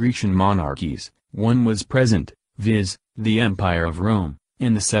 and Grecian monarchies. 1 was present, viz., the Empire of Rome,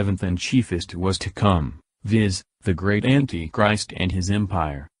 and the 7th and chiefest was to come, viz., the great Antichrist and his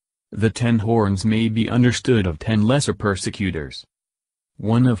empire. The 10 horns may be understood of 10 lesser persecutors.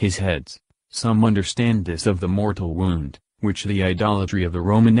 1 of his heads, some understand this of the mortal wound, which the idolatry of the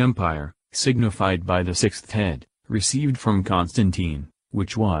Roman Empire, signified by the 6th head, received from Constantine,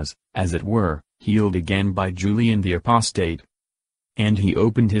 which was, as it were, healed again by Julian the Apostate. And he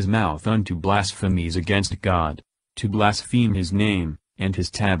opened his mouth unto blasphemies against God, to blaspheme his name, and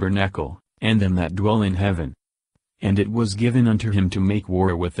his tabernacle, and them that dwell in heaven. And it was given unto him to make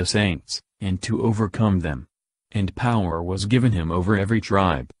war with the saints, and to overcome them. And power was given him over every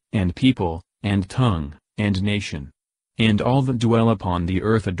tribe, and people, and tongue, and nation. And all that dwell upon the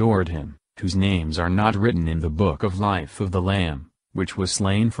earth adored him, whose names are not written in the book of life of the Lamb, which was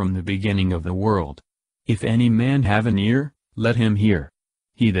slain from the beginning of the world. If any man have an ear, let him hear.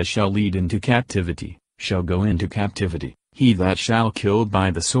 He that shall lead into captivity, shall go into captivity. He that shall killed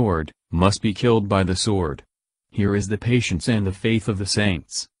by the sword, must be killed by the sword. Here is the patience and the faith of the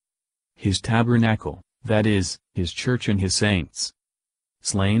saints. His tabernacle, that is, his church and his saints.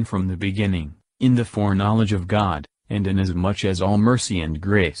 Slain from the beginning, in the foreknowledge of God, and inasmuch as all mercy and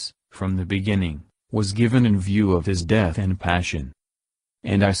grace, from the beginning, was given in view of his death and passion.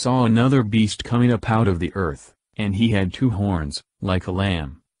 And I saw another beast coming up out of the earth, and he had 2 horns, like a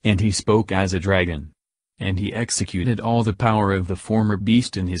lamb, and he spoke as a dragon. And he executed all the power of the former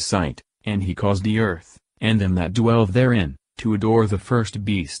beast in his sight, and he caused the earth, and them that dwell therein, to adore the first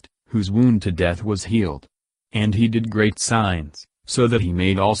beast, whose wound to death was healed. And he did great signs, so that he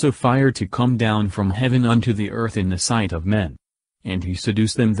made also fire to come down from heaven unto the earth in the sight of men. And he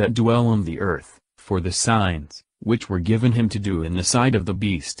seduced them that dwell on the earth, for the signs, which were given him to do in the sight of the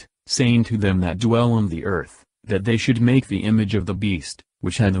beast, saying to them that dwell on the earth, that they should make the image of the beast,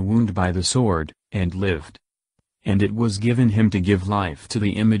 which had a wound by the sword, and lived. And it was given him to give life to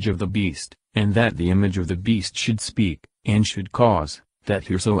the image of the beast, and that the image of the beast should speak, and should cause, that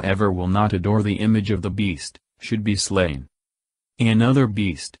whosoever will not adore the image of the beast, should be slain. Another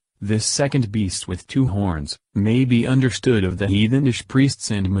beast, this second beast with 2 horns, may be understood of the heathenish priests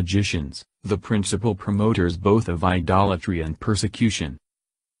and magicians, the principal promoters both of idolatry and persecution.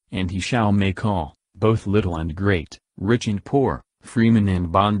 And he shall make all, both little and great, rich and poor, freemen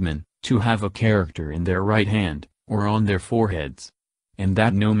and bondmen, to have a character in their right hand, or on their foreheads. And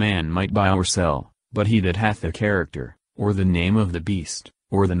that no man might buy or sell, but he that hath the character, or the name of the beast,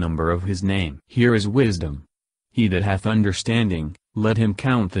 or the number of his name. Here is wisdom. He that hath understanding, let him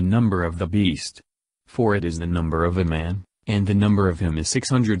count the number of the beast. For it is the number of a man, and the number of him is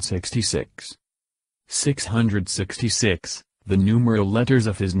 666. 666, the numeral letters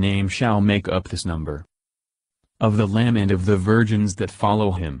of his name shall make up this number. Of the Lamb and of the virgins that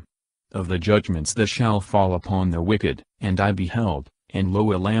follow him. Of the judgments that shall fall upon the wicked. And I beheld, and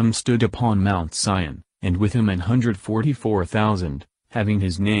lo, a Lamb stood upon Mount Sion, and with him 144,000, having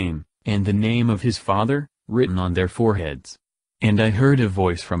his name, and the name of his Father, written on their foreheads. And I heard a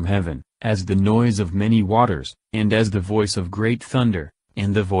voice from heaven, as the noise of many waters, and as the voice of great thunder,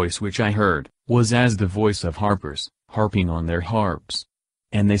 and the voice which I heard, was as the voice of harpers, harping on their harps.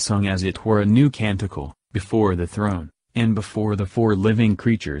 And they sung as it were a new canticle, before the throne, and before the 4 living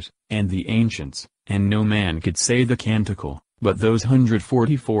creatures, and the ancients, and no man could say the canticle, but those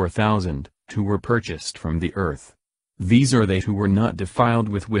 144,000, who were purchased from the earth. These are they who were not defiled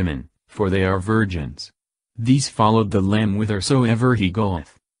with women, for they are virgins. These followed the Lamb whithersoever he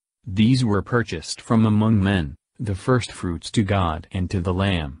goeth. These were purchased from among men, the firstfruits to God and to the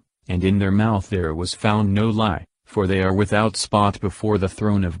Lamb, and in their mouth there was found no lie, for they are without spot before the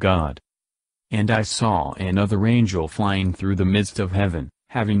throne of God. And I saw another angel flying through the midst of heaven,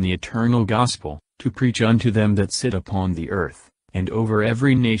 having the eternal gospel, to preach unto them that sit upon the earth, and over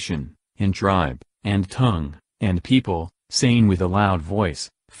every nation, and tribe, and tongue, and people, saying with a loud voice,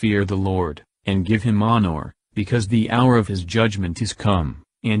 Fear the Lord, and give him honor, because the hour of his judgment is come,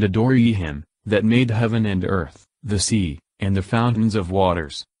 and adore ye him, that made heaven and earth, the sea, and the fountains of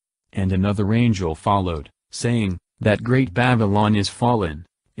waters. And another angel followed, saying, That great Babylon is fallen,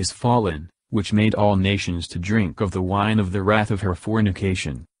 which made all nations to drink of the wine of the wrath of her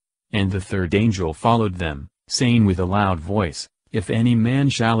fornication. And the third angel followed them, saying with a loud voice, If any man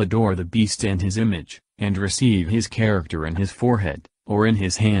shall adore the beast and his image, and receive his character in his forehead, or in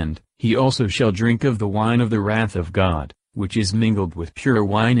his hand, he also shall drink of the wine of the wrath of God, which is mingled with pure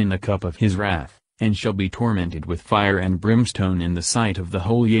wine in the cup of his wrath, and shall be tormented with fire and brimstone in the sight of the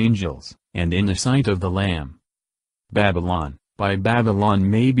holy angels, and in the sight of the Lamb. Babylon, by Babylon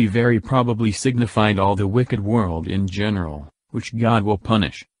may be very probably signified all the wicked world in general, which God will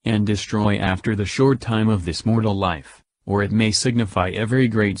punish, and destroy after the short time of this mortal life, or it may signify every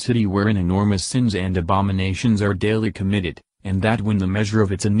great city wherein enormous sins and abominations are daily committed, and that when the measure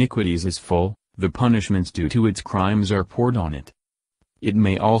of its iniquities is full, the punishments due to its crimes are poured on it. It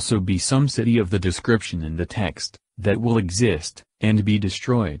may also be some city of the description in the text, that will exist, and be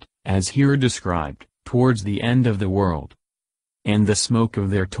destroyed, as here described, towards the end of the world. And the smoke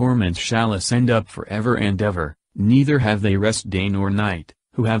of their torments shall ascend up for ever and ever, neither have they rest day nor night,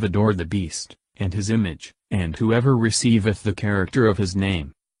 who have adored the beast, and his image, and whoever receiveth the character of his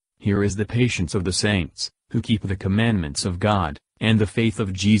name. Here is the patience of the saints, who keep the commandments of God, and the faith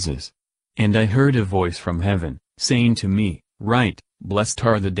of Jesus. And I heard a voice from heaven, saying to me, Write, Blessed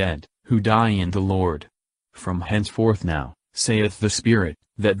are the dead, who die in the Lord. From henceforth now, saith the Spirit,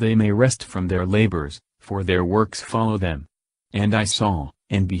 that they may rest from their labors, for their works follow them. And I saw,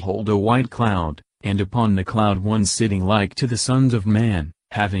 and behold a white cloud, and upon the cloud one sitting like to the sons of man,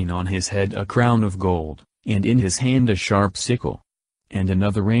 having on his head a crown of gold, and in his hand a sharp sickle. And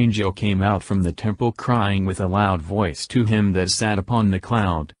another angel came out from the temple crying with a loud voice to him that sat upon the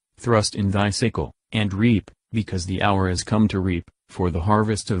cloud, Thrust in thy sickle, and reap, because the hour is come to reap, for the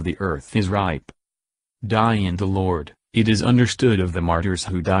harvest of the earth is ripe. Die in the Lord, it is understood of the martyrs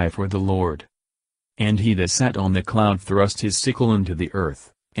who die for the Lord. And he that sat on the cloud thrust his sickle into the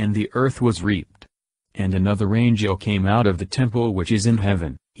earth, and the earth was reaped. And another angel came out of the temple which is in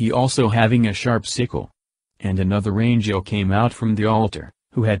heaven, he also having a sharp sickle. And another angel came out from the altar,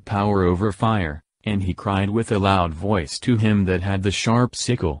 who had power over fire, and he cried with a loud voice to him that had the sharp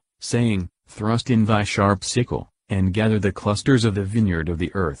sickle, saying, Thrust in thy sharp sickle, and gather the clusters of the vineyard of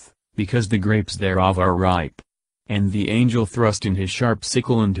the earth, because the grapes thereof are ripe. And the angel thrust in his sharp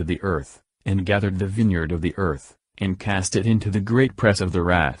sickle into the earth, and gathered the vineyard of the earth, and cast it into the great press of the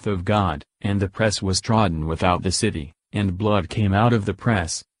wrath of God, and the press was trodden without the city, and blood came out of the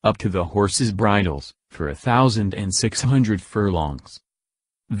press, up to the horses' bridles, for 1,600 furlongs.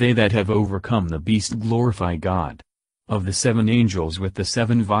 They that have overcome the beast glorify God. Of the 7 angels with the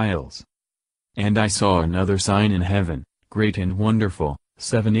 7 vials. And I saw another sign in heaven, great and wonderful,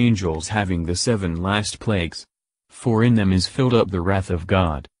 7 angels having the 7 last plagues. For in them is filled up the wrath of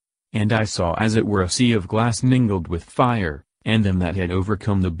God. And I saw as it were a sea of glass mingled with fire, and them that had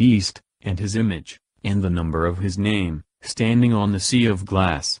overcome the beast, and his image, and the number of his name, standing on the sea of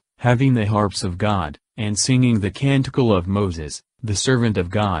glass, having the harps of God, and singing the canticle of Moses, the servant of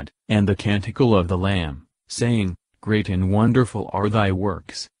God, and the canticle of the Lamb, saying, Great and wonderful are thy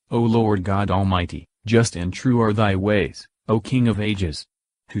works, O Lord God Almighty, just and true are thy ways, O King of ages.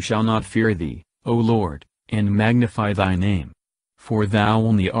 Who shall not fear thee, O Lord, and magnify thy name? For thou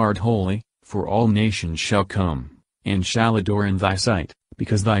only art holy, For all nations shall come, and shall adore in thy sight,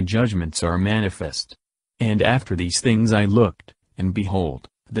 because thy judgments are manifest. And after these things I looked, and behold,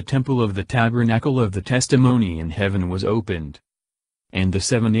 the temple of the tabernacle of the testimony in heaven was opened. And the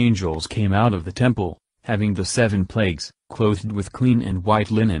 7 angels came out of the temple, having the 7 plagues, clothed with clean and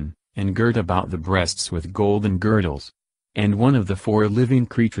white linen, and girt about the breasts with golden girdles. And one of the 4 living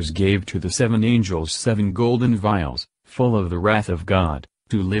creatures gave to the 7 angels 7 golden vials, full of the wrath of God,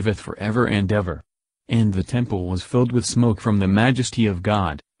 who liveth for ever and ever. And the temple was filled with smoke from the majesty of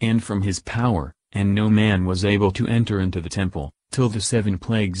God, and from his power, and no man was able to enter into the temple, till the 7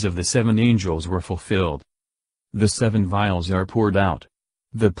 plagues of the 7 angels were fulfilled. The 7 vials are poured out.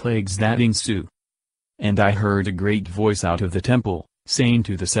 The plagues that ensue. And I heard a great voice out of the temple, saying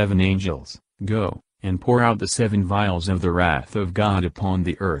to the 7 angels, Go, and pour out the 7 vials of the wrath of God upon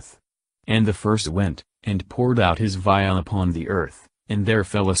the earth. And the first went, and poured out his vial upon the earth, and there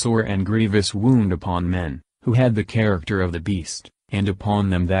fell a sore and grievous wound upon men, who had the character of the beast, and upon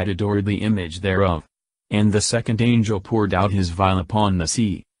them that adored the image thereof. And the second angel poured out his vial upon the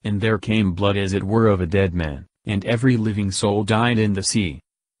sea, and there came blood as it were of a dead man, and every living soul died in the sea.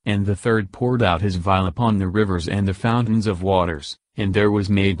 And the third poured out his vial upon the rivers and the fountains of waters, and there was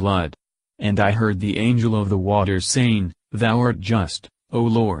made blood. And I heard the angel of the waters saying, Thou art just, O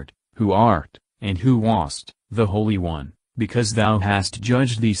Lord, who art, and who wast, the Holy One, because thou hast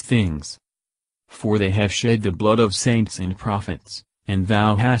judged these things. For they have shed the blood of saints and prophets, and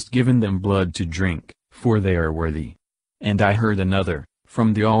thou hast given them blood to drink, for they are worthy. And I heard another,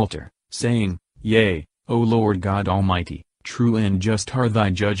 from the altar, saying, Yea, O Lord God Almighty, true and just are thy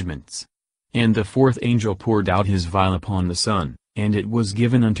judgments. And the fourth angel poured out his vial upon the sun, and it was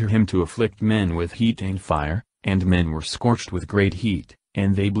given unto him to afflict men with heat and fire, and men were scorched with great heat,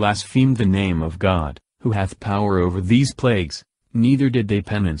 and they blasphemed the name of God, who hath power over these plagues, neither did they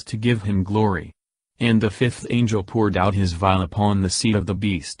penance to give him glory. And the fifth angel poured out his vial upon the seat of the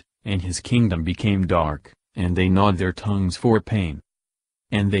beast, and his kingdom became dark, and they gnawed their tongues for pain.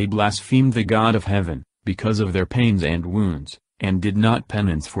 And they blasphemed the God of heaven, because of their pains and wounds, and did not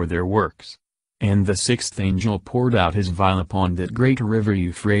penance for their works. And the sixth angel poured out his vial upon that great river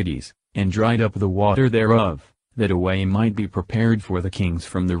Euphrates, and dried up the water thereof, that a way might be prepared for the kings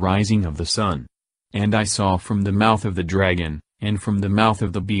from the rising of the sun. And I saw from the mouth of the dragon, and from the mouth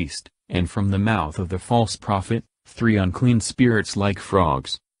of the beast, and from the mouth of the false prophet, 3 unclean spirits like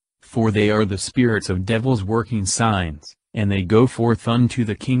frogs. For they are the spirits of devils working signs, and they go forth unto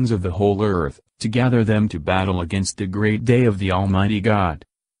the kings of the whole earth, to gather them to battle against the great day of the Almighty God.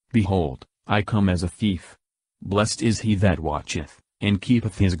 Behold, I come as a thief. Blessed is he that watcheth, and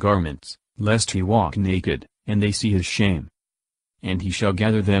keepeth his garments, lest he walk naked, and they see his shame. And he shall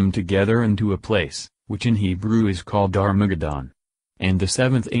gather them together into a place, which in Hebrew is called Armageddon. And the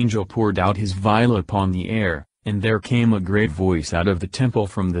seventh angel poured out his vial upon the air, and there came a great voice out of the temple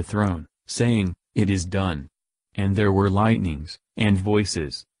from the throne, saying, It is done. And there were lightnings, and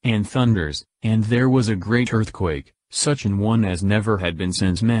voices, and thunders, and there was a great earthquake, such an one as never had been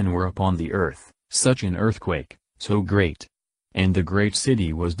since men were upon the earth, such an earthquake, so great. And the great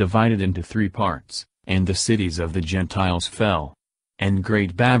city was divided into 3 parts, and the cities of the Gentiles fell. And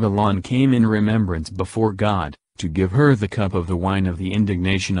great Babylon came in remembrance before God, to give her the cup of the wine of the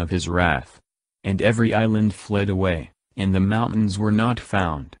indignation of his wrath. And every island fled away, and the mountains were not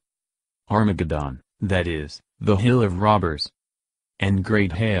found. Armageddon, that is, the hill of robbers. And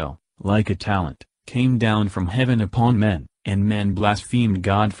great hail, like a talent, came down from heaven upon men, and men blasphemed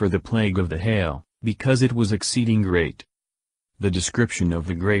God for the plague of the hail, because it was exceeding great. The description of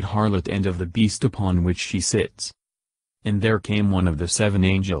the great harlot and of the beast upon which she sits. And there came one of the 7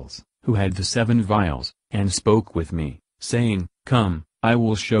 angels, who had the 7 vials, and spoke with me, saying, Come, I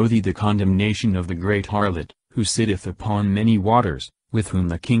will show thee the condemnation of the great harlot, who sitteth upon many waters, with whom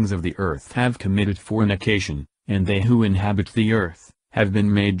the kings of the earth have committed fornication, and they who inhabit the earth, have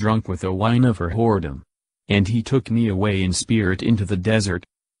been made drunk with the wine of her whoredom. And he took me away in spirit into the desert.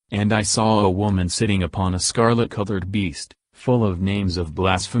 And I saw a woman sitting upon a scarlet-colored beast, full of names of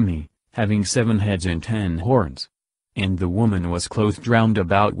blasphemy, having 7 heads and 10 horns. And the woman was clothed round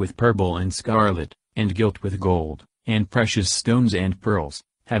about with purple and scarlet, and gilt with gold, and precious stones and pearls,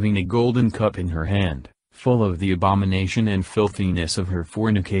 having a golden cup in her hand, full of the abomination and filthiness of her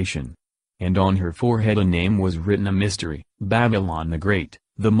fornication. And on her forehead a name was written, a mystery, Babylon the Great,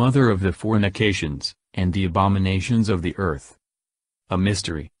 the mother of the fornications, and the abominations of the earth. A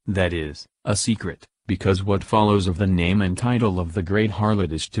mystery, that is, a secret, because what follows of the name and title of the great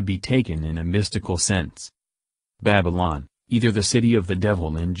harlot is to be taken in a mystical sense. Babylon, either the city of the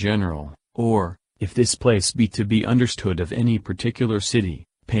devil in general, or, if this place be to be understood of any particular city,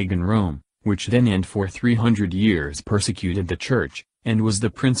 pagan Rome, which then and for 300 years persecuted the church, and was the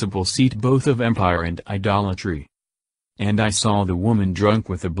principal seat both of empire and idolatry. And I saw the woman drunk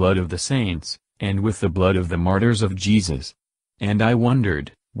with the blood of the saints, and with the blood of the martyrs of Jesus. And I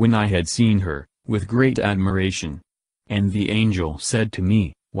wondered, when I had seen her, with great admiration. And the angel said to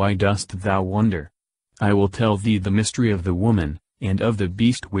me, Why dost thou wonder? I will tell thee the mystery of the woman, and of the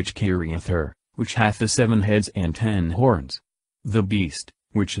beast which carrieth her, which hath the 7 heads and 10 horns. The beast,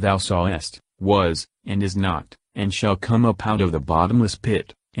 which thou sawest, was, and is not, and shall come up out of the bottomless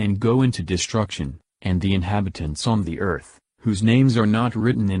pit, and go into destruction, and the inhabitants on the earth, whose names are not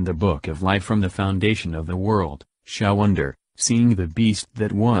written in the book of life from the foundation of the world, shall wonder, seeing the beast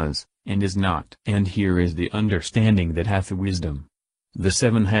that was, and is not. And here is the understanding that hath wisdom. The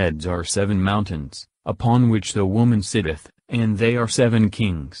 7 heads are 7 mountains, upon which the woman sitteth, and they are 7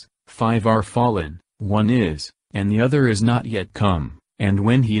 kings, 5 are fallen, 1 is, and the other is not yet come, and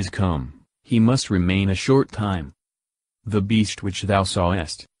when he is come, he must remain a short time. The beast which thou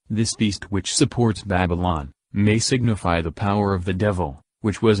sawest, this beast which supports Babylon, may signify the power of the devil,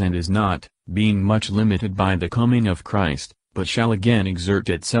 which was and is not, being much limited by the coming of Christ, but shall again exert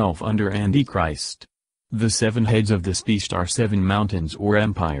itself under Antichrist. The 7 heads of this beast are 7 mountains or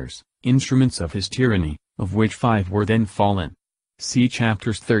empires, instruments of his tyranny, of which 5 were then fallen. See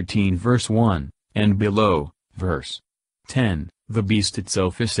chapters 13 verse 1, and below, verse 10. The beast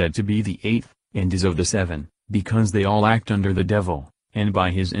itself is said to be the 8th, and is of the 7, because they all act under the devil, and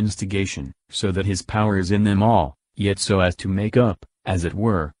by his instigation, so that his power is in them all, yet so as to make up, as it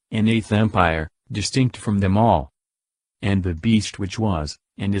were, an 8th empire, distinct from them all. And the beast which was,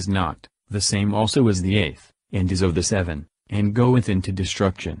 and is not, the same also is the 8th, and is of the 7, and goeth into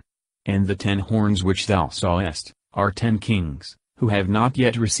destruction. And the 10 horns which thou sawest, are 10 kings, who have not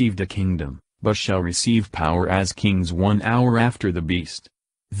yet received a kingdom, but shall receive power as kings 1 hour after the beast.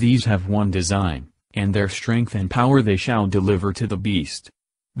 These have one design, and their strength and power they shall deliver to the beast.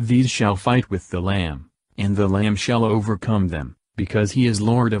 These shall fight with the Lamb, and the Lamb shall overcome them, because he is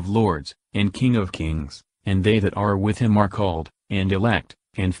Lord of lords, and King of kings, and they that are with him are called, and elect,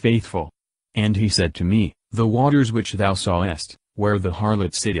 and faithful. And he said to me, The waters which thou sawest, where the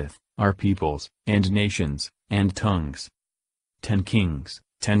harlot sitteth, are peoples, and nations, and tongues. 10 kings,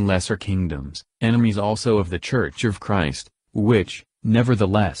 10 lesser kingdoms, enemies also of the Church of Christ, which,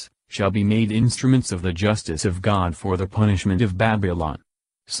 nevertheless, shall be made instruments of the justice of God for the punishment of Babylon.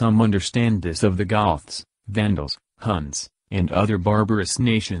 Some understand this of the Goths, Vandals, Huns, and other barbarous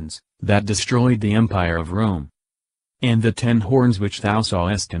nations, that destroyed the empire of Rome. And the 10 horns which thou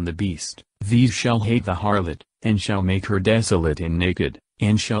sawest in the beast, these shall hate the harlot, and shall make her desolate and naked,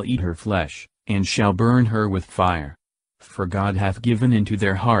 and shall eat her flesh, and shall burn her with fire. For God hath given into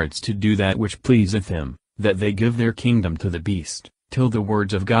their hearts to do that which pleaseth him, that they give their kingdom to the beast, till the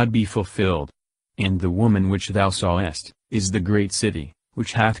words of God be fulfilled. And the woman which thou sawest, is the great city,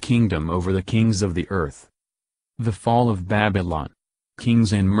 which hath kingdom over the kings of the earth. The fall of Babylon.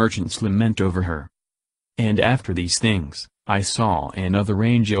 Kings and merchants lament over her. And after these things, I saw another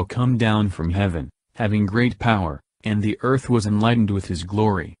angel come down from heaven, having great power, and the earth was enlightened with his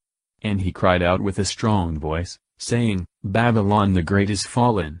glory. And he cried out with a strong voice, saying, Babylon the great is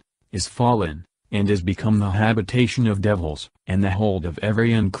fallen, and is become the habitation of devils, and the hold of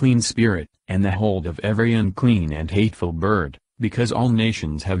every unclean spirit, and the hold of every unclean and hateful bird, because all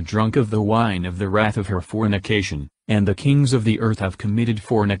nations have drunk of the wine of the wrath of her fornication, and the kings of the earth have committed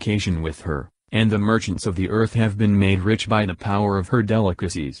fornication with her, and the merchants of the earth have been made rich by the power of her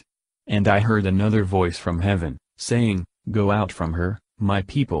delicacies. And I heard another voice from heaven, saying, Go out from her, my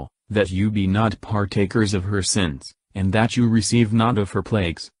people, that you be not partakers of her sins, and that you receive not of her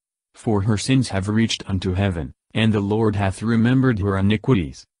plagues. For her sins have reached unto heaven, and the Lord hath remembered her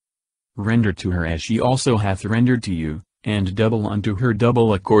iniquities. Render to her as she also hath rendered to you, and double unto her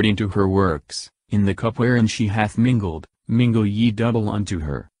double according to her works. In the cup wherein she hath mingled, mingle ye double unto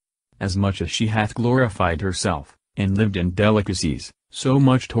her. As much as she hath glorified herself, and lived in delicacies, so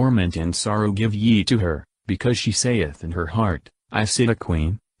much torment and sorrow give ye to her, because she saith in her heart, I sit a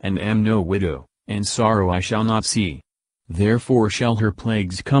queen, and am no widow, and sorrow I shall not see. Therefore shall her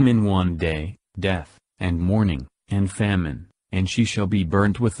plagues come in one day, death, and mourning, and famine, and she shall be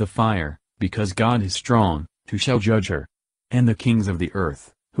burnt with the fire, because God is strong, who shall judge her. And the kings of the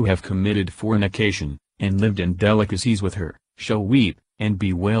earth, who have committed fornication, and lived in delicacies with her, shall weep, and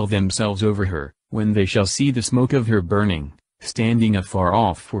bewail themselves over her, when they shall see the smoke of her burning, standing afar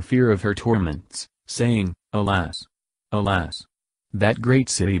off for fear of her torments, saying, Alas! Alas! That great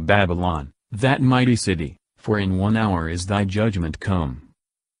city Babylon, that mighty city, for in 1 hour is thy judgment come.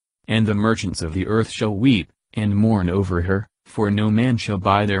 And the merchants of the earth shall weep, and mourn over her, for no man shall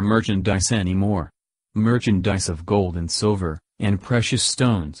buy their merchandise any more. Merchandise of gold and silver, and precious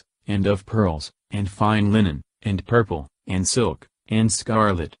stones, and of pearls, and fine linen, and purple, and silk, and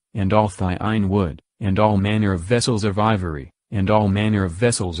scarlet, and all fine wood, and all manner of vessels of ivory, and all manner of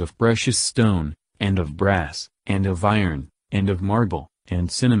vessels of precious stone, and of brass, and of iron, and of marble, and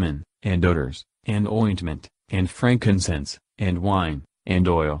cinnamon, and odors, and ointment, and frankincense, and wine, and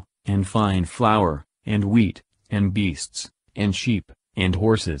oil, and fine flour, and wheat, and beasts, and sheep, and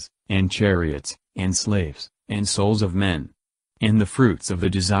horses, and chariots, and slaves, and souls of men. And the fruits of the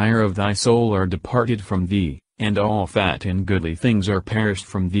desire of thy soul are departed from thee, and all fat and goodly things are perished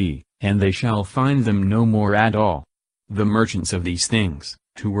from thee, and they shall find them no more at all. The merchants of these things,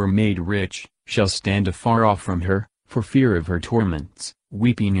 who were made rich, shall stand afar off from her, for fear of her torments,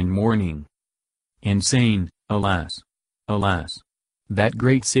 weeping and mourning, and saying, Alas! Alas! That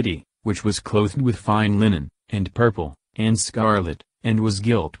great city, which was clothed with fine linen, and purple, and scarlet, and was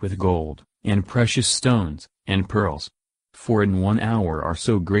gilt with gold, and precious stones, and pearls. For in 1 hour are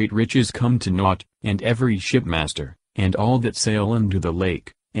so great riches come to naught, and every shipmaster, and all that sail into the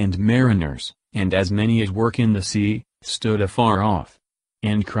lake, and mariners, and as many as work in the sea, stood afar off,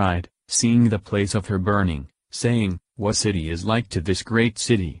 and cried, seeing the place of her burning, saying, What city is like to this great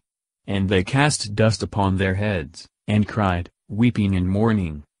city? And they cast dust upon their heads, and cried, weeping and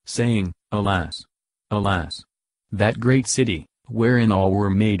mourning, saying, Alas! Alas! That great city, wherein all were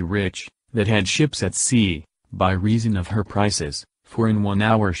made rich, that had ships at sea, by reason of her prices, for in 1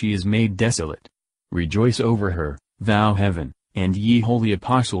 hour she is made desolate. Rejoice over her, thou heaven, and ye holy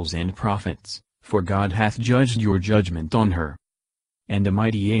apostles and prophets, for God hath judged your judgment on her. And a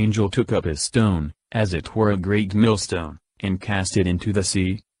mighty angel took up a stone, as it were a great millstone, and cast it into the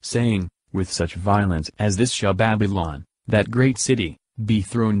sea, saying, With such violence as this shall Babylon, that great city, be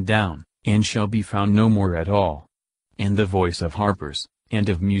thrown down, and shall be found no more at all. And the voice of harpers, and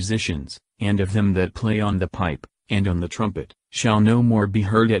of musicians, and of them that play on the pipe, and on the trumpet, shall no more be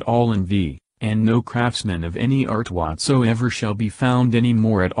heard at all in thee, and no craftsman of any art whatsoever shall be found any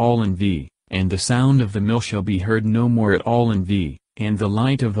more at all in thee, and the sound of the mill shall be heard no more at all in thee, and the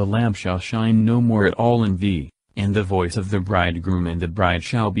light of the lamp shall shine no more at all in thee, and the voice of the bridegroom and the bride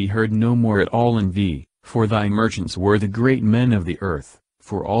shall be heard no more at all in thee, for thy merchants were the great men of the earth,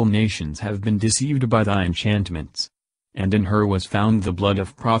 for all nations have been deceived by thy enchantments. And in her was found the blood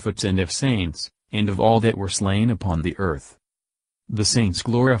of prophets and of saints, and of all that were slain upon the earth. The saints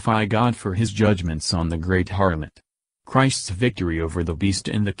glorify God for his judgments on the great harlot. Christ's victory over the beast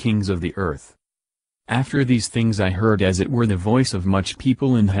and the kings of the earth. After these things I heard as it were the voice of much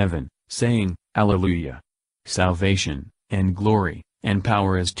people in heaven, saying, Alleluia! Salvation, and glory, and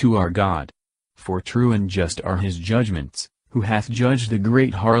power is to our God. For true and just are his judgments, who hath judged the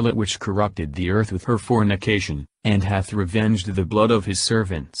great harlot which corrupted the earth with her fornication, and hath revenged the blood of his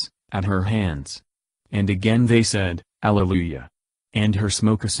servants, at her hands. And again they said, Alleluia! And her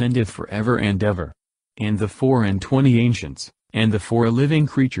smoke ascendeth for ever and ever. And the 24 ancients, and the 4 living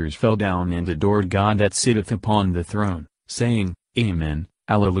creatures fell down and adored God that sitteth upon the throne, saying, Amen,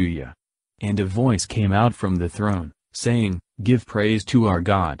 Alleluia! And a voice came out from the throne, saying, Give praise to our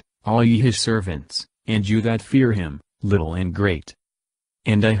God, all ye his servants, and you that fear him, little and great.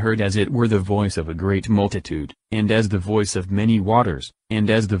 And I heard as it were the voice of a great multitude, and as the voice of many waters, and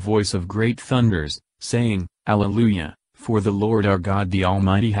as the voice of great thunders, saying, Alleluia, for the Lord our God the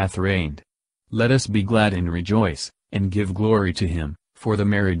Almighty hath reigned. Let us be glad and rejoice, and give glory to him, for the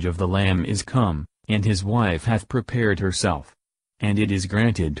marriage of the Lamb is come, and his wife hath prepared herself. And it is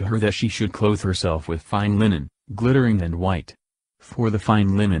granted to her that she should clothe herself with fine linen, glittering and white. For the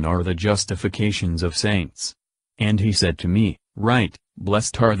fine linen are the justifications of saints. And he said to me, Write,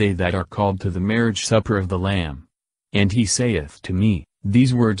 Blessed are they that are called to the marriage supper of the Lamb. And he saith to me,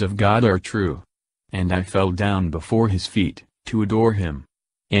 These words of God are true. And I fell down before his feet, to adore him.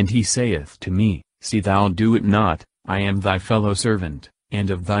 And he saith to me, See thou do it not, I am thy fellow servant, and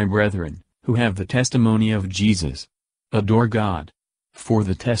of thy brethren, who have the testimony of Jesus. Adore God. For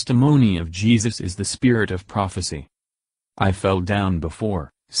the testimony of Jesus is the spirit of prophecy. I fell down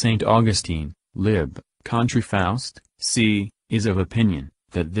before St. Augustine, Lib. Contra Faust, c. is of opinion,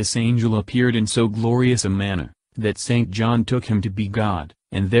 that this angel appeared in so glorious a manner, that St. John took him to be God,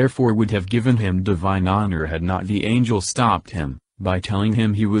 and therefore would have given him divine honor had not the angel stopped him, by telling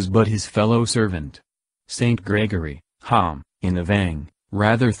him he was but his fellow servant. St. Gregory, in Avang,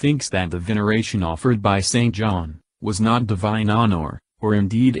 rather thinks that the veneration offered by St. John, was not divine honor, or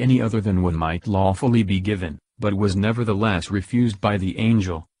indeed any other than what might lawfully be given, but was nevertheless refused by the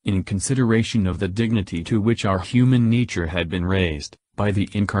angel, in consideration of the dignity to which our human nature had been raised, by the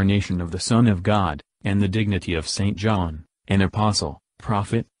incarnation of the Son of God, and the dignity of St. John, an apostle,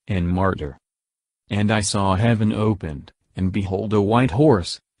 prophet, and martyr. And I saw heaven opened, and behold a white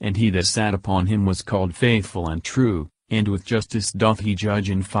horse, and he that sat upon him was called Faithful and True, and with justice doth he judge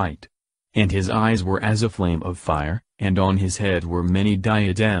and fight. And his eyes were as a flame of fire, and on his head were many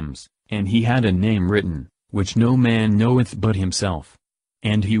diadems, and he had a name written, which no man knoweth but himself.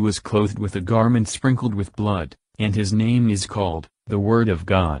 And he was clothed with a garment sprinkled with blood, and his name is called, the Word of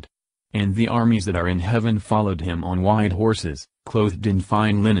God. And the armies that are in heaven followed him on white horses, clothed in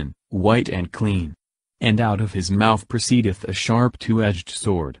fine linen, white and clean. And out of his mouth proceedeth a sharp two-edged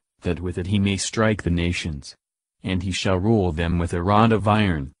sword, that with it he may strike the nations. And he shall rule them with a rod of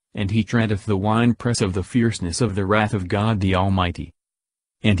iron, and he treadeth the winepress of the fierceness of the wrath of God the Almighty.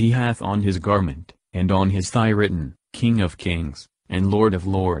 And he hath on his garment, and on his thigh written, King of Kings, and Lord of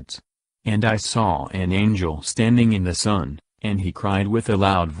Lords. And I saw an angel standing in the sun, and he cried with a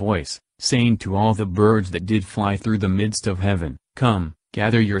loud voice, saying to all the birds that did fly through the midst of heaven, Come,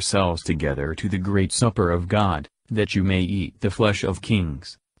 gather yourselves together to the great supper of God, that you may eat the flesh of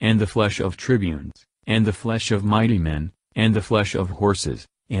kings, and the flesh of tribunes, and the flesh of mighty men, and the flesh of horses,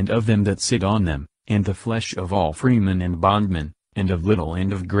 and of them that sit on them, and the flesh of all freemen and bondmen, and of little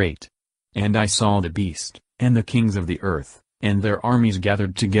and of great. And I saw the beast, and the kings of the earth, and their armies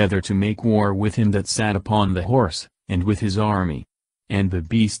gathered together to make war with him that sat upon the horse, and with his army. And the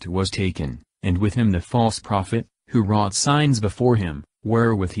beast was taken, and with him the false prophet, who wrought signs before him,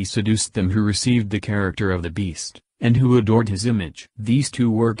 wherewith he seduced them who received the character of the beast, and who adored his image. These two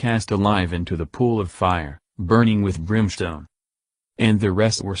were cast alive into the pool of fire, burning with brimstone. And the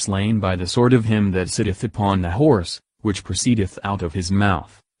rest were slain by the sword of him that sitteth upon the horse, which proceedeth out of his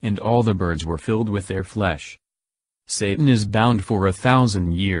mouth, and all the birds were filled with their flesh. Satan is bound for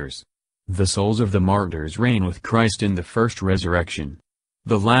 1,000 years. The souls of the martyrs reign with Christ in the first resurrection.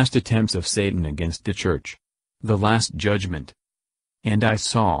 The last attempts of Satan against the church. The last judgment. And I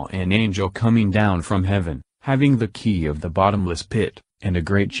saw an angel coming down from heaven, having the key of the bottomless pit, and a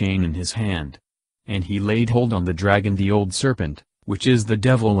great chain in his hand. And he laid hold on the dragon the old serpent, which is the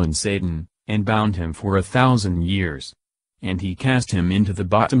devil and Satan, and bound him for 1,000 years. And he cast him into the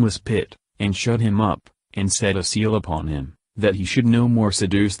bottomless pit, and shut him up, and set a seal upon him, that he should no more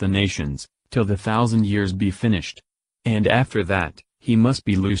seduce the nations, till the 1,000 years be finished. And after that, he must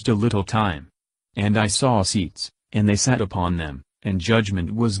be loosed a little time. And I saw seats, and they sat upon them, and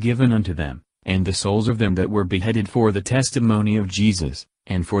judgment was given unto them, and the souls of them that were beheaded for the testimony of Jesus,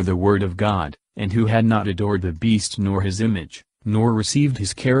 and for the word of God, and who had not adored the beast nor his image, nor received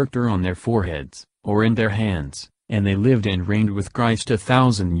his character on their foreheads, or in their hands, and they lived and reigned with Christ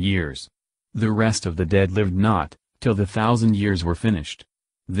 1,000 years. The rest of the dead lived not, till the 1,000 years were finished.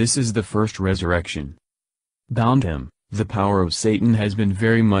 This is the first resurrection. Bound him. The power of Satan has been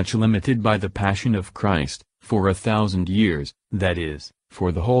very much limited by the passion of Christ, for 1,000 years, that is,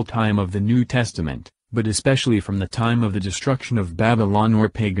 for the whole time of the New Testament, but especially from the time of the destruction of Babylon or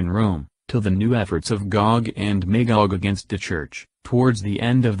pagan Rome, till the new efforts of Gog and Magog against the Church, towards the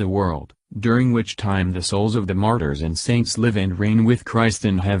end of the world, during which time the souls of the martyrs and saints live and reign with Christ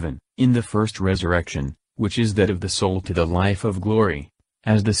in heaven, in the first resurrection, which is that of the soul to the life of glory,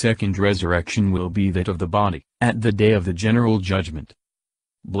 as the second resurrection will be that of the body, at the day of the general judgment.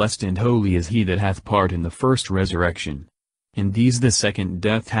 Blessed and holy is he that hath part in the first resurrection. In these the second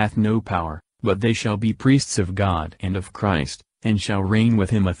death hath no power, but they shall be priests of God and of Christ, and shall reign with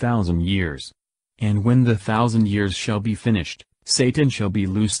him 1,000 years. And when the 1,000 years shall be finished, Satan shall be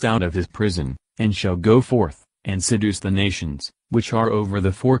loosed out of his prison, and shall go forth, and seduce the nations, which are over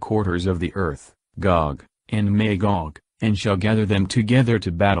the four quarters of the earth, Gog and Magog, and shall gather them together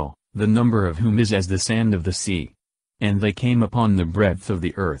to battle, the number of whom is as the sand of the sea. And they came upon the breadth of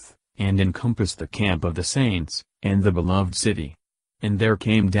the earth, and encompassed the camp of the saints, and the beloved city. And there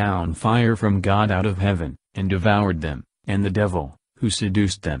came down fire from God out of heaven, and devoured them, and the devil, who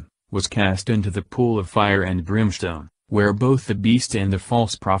seduced them, was cast into the pool of fire and brimstone, where both the beast and the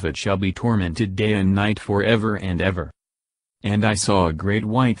false prophet shall be tormented day and night for ever and ever. And I saw a great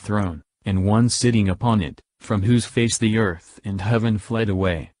white throne, and one sitting upon it, from whose face the earth and heaven fled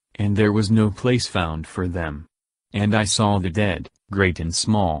away, and there was no place found for them. And I saw the dead, great and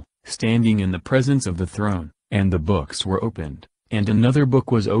small, standing in the presence of the throne, and the books were opened, and another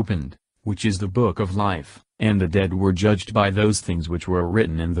book was opened, which is the book of life, and the dead were judged by those things which were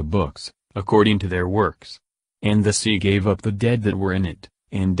written in the books, according to their works. And the sea gave up the dead that were in it,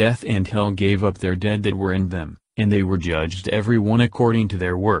 and death and hell gave up their dead that were in them, and they were judged every one according to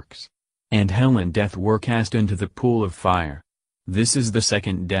their works. And hell and death were cast into the pool of fire. This is the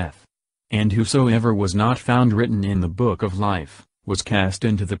second death. And whosoever was not found written in the book of life, was cast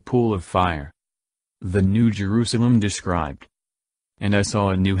into the pool of fire. The New Jerusalem described. And I saw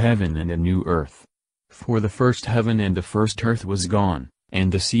a new heaven and a new earth. For the first heaven and the first earth was gone,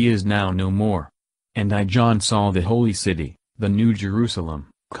 and the sea is now no more. And I John saw the holy city, the New Jerusalem,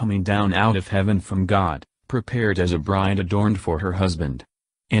 coming down out of heaven from God, prepared as a bride adorned for her husband.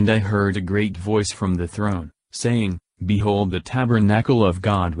 And I heard a great voice from the throne, saying, Behold the tabernacle of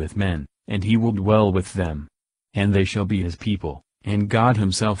God with men, and he will dwell with them. And they shall be his people, and God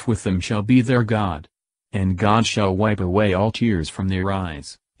himself with them shall be their God. And God shall wipe away all tears from their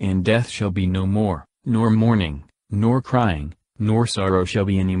eyes, and death shall be no more, nor mourning, nor crying, nor sorrow shall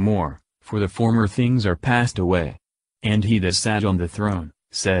be any more, for the former things are passed away. And he that sat on the throne,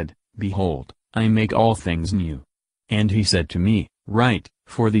 said, Behold, I make all things new. And he said to me, Write,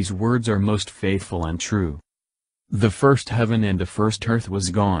 for these words are most faithful and true. The first heaven and the first earth was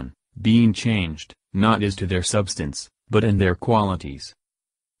gone, being changed, not as to their substance, but in their qualities.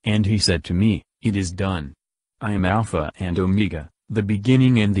 And he said to me, It is done. I am Alpha and Omega, the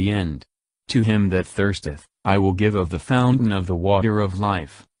beginning and the end. To him that thirsteth, I will give of the fountain of the water of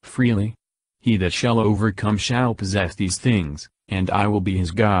life, freely. He that shall overcome shall possess these things, and I will be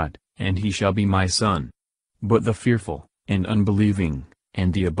his God, and he shall be my son. But the fearful, and unbelieving,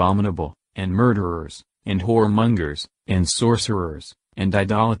 and the abominable, and murderers, and whoremongers, and sorcerers, and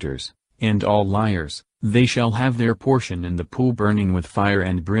idolaters, and all liars, they shall have their portion in the pool burning with fire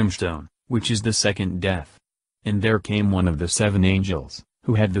and brimstone, which is the second death. And there came one of the 7 angels,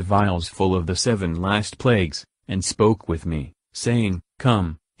 who had the vials full of the 7 last plagues, and spoke with me, saying,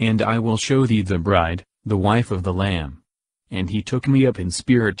 Come, and I will show thee the bride, the wife of the Lamb. And he took me up in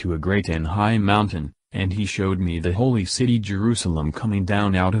spirit to a great and high mountain, and he showed me the holy city Jerusalem coming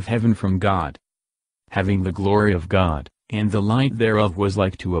down out of heaven from God, having the glory of God, and the light thereof was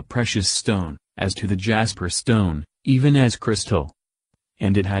like to a precious stone, as to the jasper stone, even as crystal.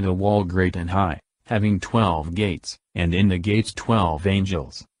 And it had a wall great and high, having 12 gates, and in the gates 12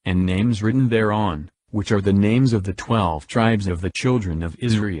 angels, and names written thereon, which are the names of the 12 tribes of the children of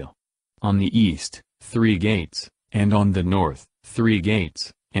Israel. On the east, 3 gates, and on the north, 3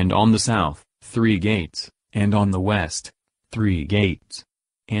 gates, and on the south, 3 gates, and on the west, 3 gates.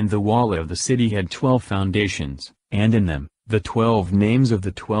 And the wall of the city had 12 foundations, and in them, the 12 names of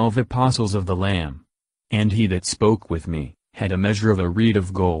the 12 apostles of the Lamb. And he that spoke with me, had a measure of a reed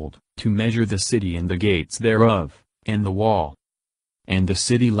of gold, to measure the city and the gates thereof, and the wall. And the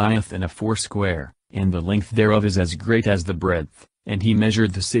city lieth in a foursquare, and the length thereof is as great as the breadth, and he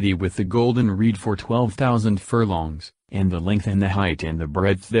measured the city with the golden reed for 12,000 furlongs, and the length and the height and the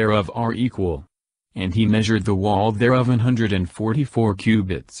breadth thereof are equal. And he measured the wall thereof 144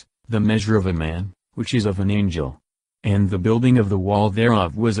 cubits, the measure of a man, which is of an angel. And the building of the wall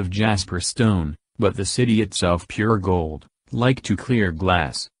thereof was of jasper stone, but the city itself pure gold, like to clear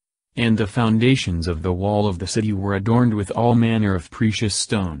glass. And the foundations of the wall of the city were adorned with all manner of precious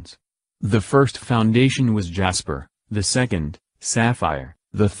stones. The first foundation was jasper, the second, sapphire,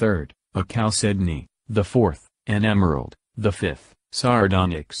 the third, a chalcedony, the fourth, an emerald, the fifth,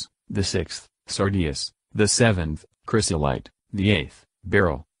 sardonyx, the sixth, sardius, the seventh, chrysolite, the eighth,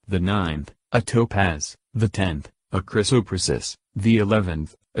 beryl, the ninth, a topaz, the 10th, a chrysoprasus, the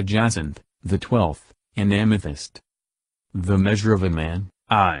 11th, a jacinth, the 12th, an amethyst. The measure of a man,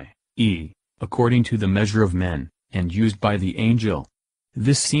 i.e., according to the measure of men, and used by the angel.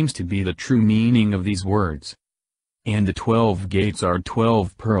 This seems to be the true meaning of these words. And the 12 gates are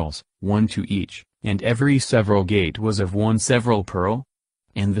 12 pearls, one to each, and every several gate was of one several pearl.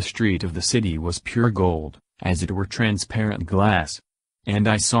 And the street of the city was pure gold, as it were transparent glass. And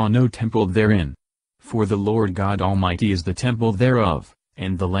I saw no temple therein. For the Lord God Almighty is the temple thereof,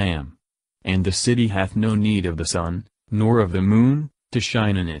 and the Lamb. And the city hath no need of the sun, nor of the moon, to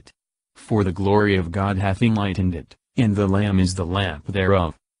shine in it. For the glory of God hath enlightened it, and the Lamb is the lamp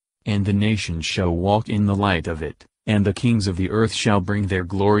thereof. And the nations shall walk in the light of it, and the kings of the earth shall bring their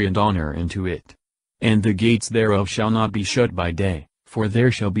glory and honor into it. And the gates thereof shall not be shut by day, for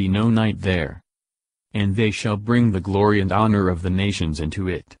there shall be no night there. And they shall bring the glory and honor of the nations into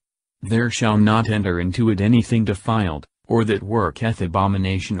it. There shall not enter into it anything defiled, or that worketh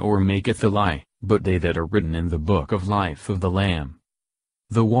abomination or maketh a lie, but they that are written in the book of life of the Lamb.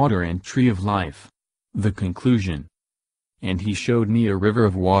 The water and tree of life. The conclusion. And he showed me a river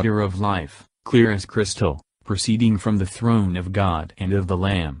of water of life, clear as crystal, proceeding from the throne of God and of the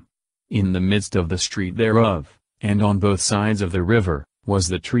Lamb. In the midst of the street thereof, and on both sides of the river, was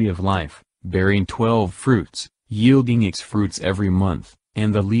the tree of life, bearing 12 fruits, yielding its fruits every month,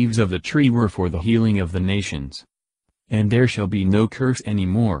 and the leaves of the tree were for the healing of the nations. And there shall be no curse any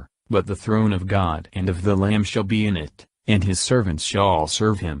more, but the throne of God and of the Lamb shall be in it, and his servants shall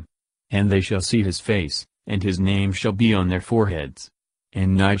serve him. and they shall see his face, and his name shall be on their foreheads.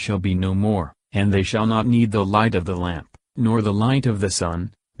 And night shall be no more, and they shall not need the light of the lamp, nor the light of the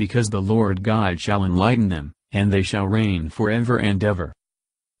sun, because the Lord God shall enlighten them, and they shall reign forever and ever.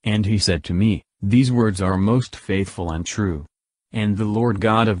 And he said to me, These words are most faithful and true. And the Lord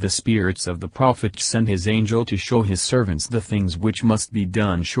God of the spirits of the prophets sent his angel to show his servants the things which must be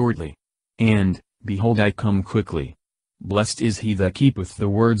done shortly. And, behold, I come quickly. Blessed is he that keepeth the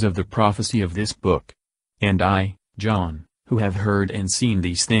words of the prophecy of this book. And I, John, who have heard and seen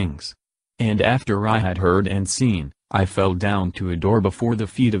these things. And after I had heard and seen, I fell down to adore before the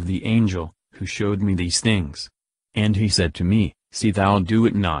feet of the angel, who showed me these things. And he said to me, See thou do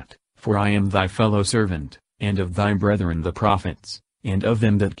it not, for I am thy fellow servant, and of thy brethren the prophets, and of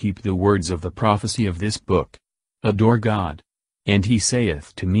them that keep the words of the prophecy of this book. Adore God. And he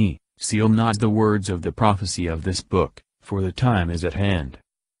saith to me, Seal not the words of the prophecy of this book, for the time is at hand.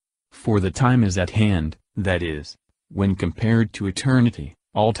 For the time is at hand, that is, when compared to eternity,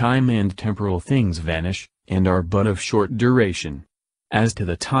 all time and temporal things vanish, and are but of short duration. As to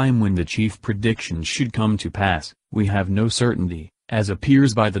the time when the chief predictions should come to pass, we have no certainty, as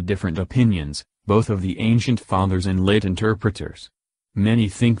appears by the different opinions, both of the ancient fathers and late interpreters. Many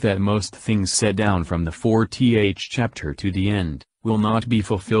think that most things set down from the 40th chapter to the end, will not be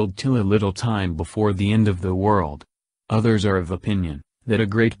fulfilled till a little time before the end of the world. Others are of opinion, that a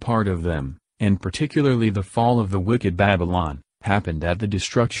great part of them, and particularly the fall of the wicked Babylon, happened at the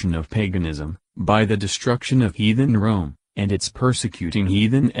destruction of paganism, by the destruction of heathen Rome, and its persecuting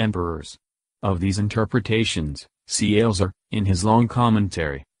heathen emperors. Of these interpretations, see Aelzer, in his long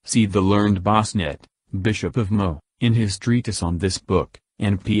commentary, see the learned Bosnet, Bishop of Meaux, in his treatise on this book,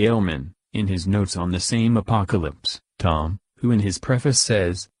 and P. Aylman, in his notes on the same Apocalypse, Tom, who in his preface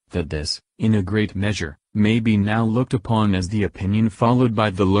says, that this, in a great measure, may be now looked upon as the opinion followed by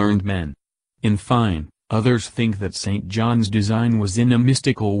the learned men. In fine, others think that St. John's design was in a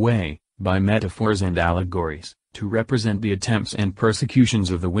mystical way, by metaphors and allegories, to represent the attempts and persecutions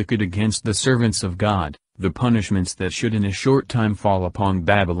of the wicked against the servants of God, the punishments that should in a short time fall upon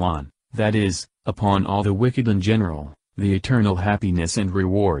Babylon, that is, upon all the wicked in general, the eternal happiness and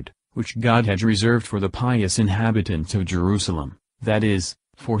reward, which God had reserved for the pious inhabitants of Jerusalem, that is,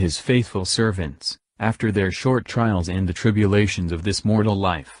 for his faithful servants, after their short trials and the tribulations of this mortal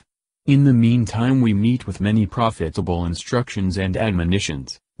life. In the meantime we meet with many profitable instructions and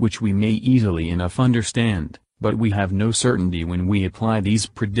admonitions, which we may easily enough understand, but we have no certainty when we apply these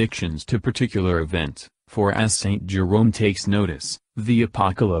predictions to particular events, for as St. Jerome takes notice, the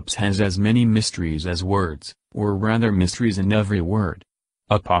Apocalypse has as many mysteries as words, or rather mysteries in every word.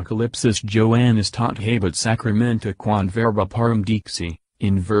 Apocalypsis Joannis tot habet sacramenta quod verba parum dixi,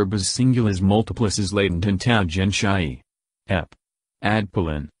 in verbis singulis multiplicis latent in tangentiae. Ep.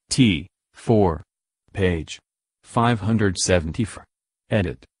 Adpolin, t. 4. Page 574.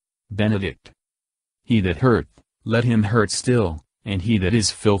 Edit. Benedict. He that hurteth, let him hurt still, and he that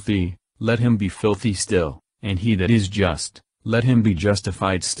is filthy, let him be filthy still, and he that is just, let him be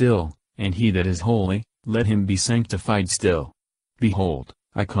justified still, and he that is holy, let him be sanctified still. Behold,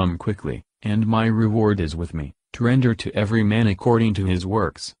 I come quickly, and my reward is with me, to render to every man according to his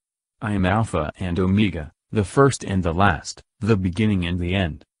works. I am Alpha and Omega, the first and the last, the beginning and the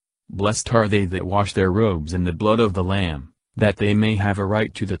end. Blessed are they that wash their robes in the blood of the Lamb, that they may have a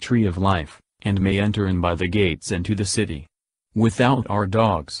right to the tree of life, and may enter in by the gates into the city. Without are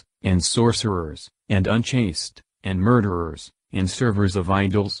dogs, and sorcerers, and unchaste, and murderers, and servers of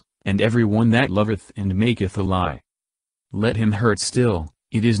idols, and every one that loveth and maketh a lie. Let him hurt still.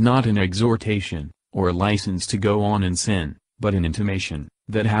 It is not an exhortation, or license to go on in sin, but an intimation,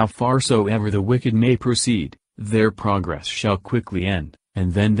 that how far soever the wicked may proceed, their progress shall quickly end,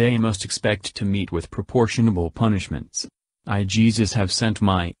 and then they must expect to meet with proportionable punishments. I Jesus have sent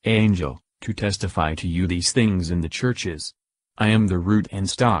my angel, to testify to you these things in the churches. I am the root and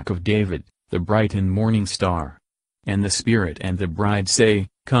stock of David, the bright and morning star. And the Spirit and the bride say,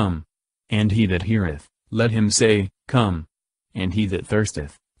 Come. And he that heareth, let him say, Come. And he that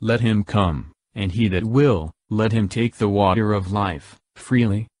thirsteth, let him come, and he that will, let him take the water of life,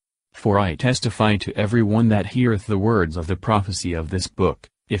 freely. For I testify to every one that heareth the words of the prophecy of this book,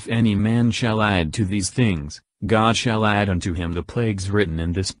 if any man shall add to these things, God shall add unto him the plagues written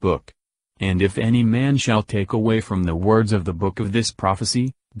in this book. And if any man shall take away from the words of the book of this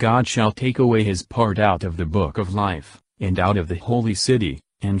prophecy, God shall take away his part out of the book of life, and out of the holy city,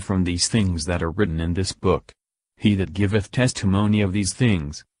 and from these things that are written in this book. He that giveth testimony of these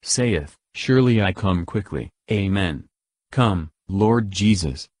things, saith, Surely I come quickly. Amen. Come, Lord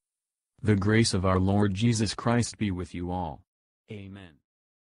Jesus. The grace of our Lord Jesus Christ be with you all. Amen.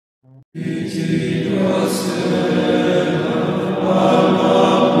 It